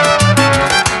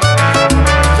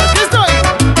 Y aquí estoy,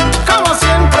 como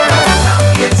siempre.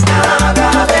 No es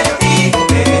nada de ti,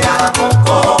 te amo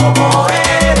como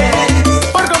eres.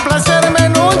 Por complacerme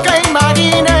nunca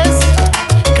imagines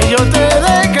que yo te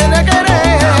deje de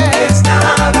querer. No es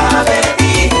nada de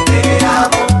ti, te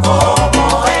amo como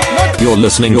eres. You're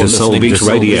listening to Soul Beat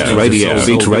Radio.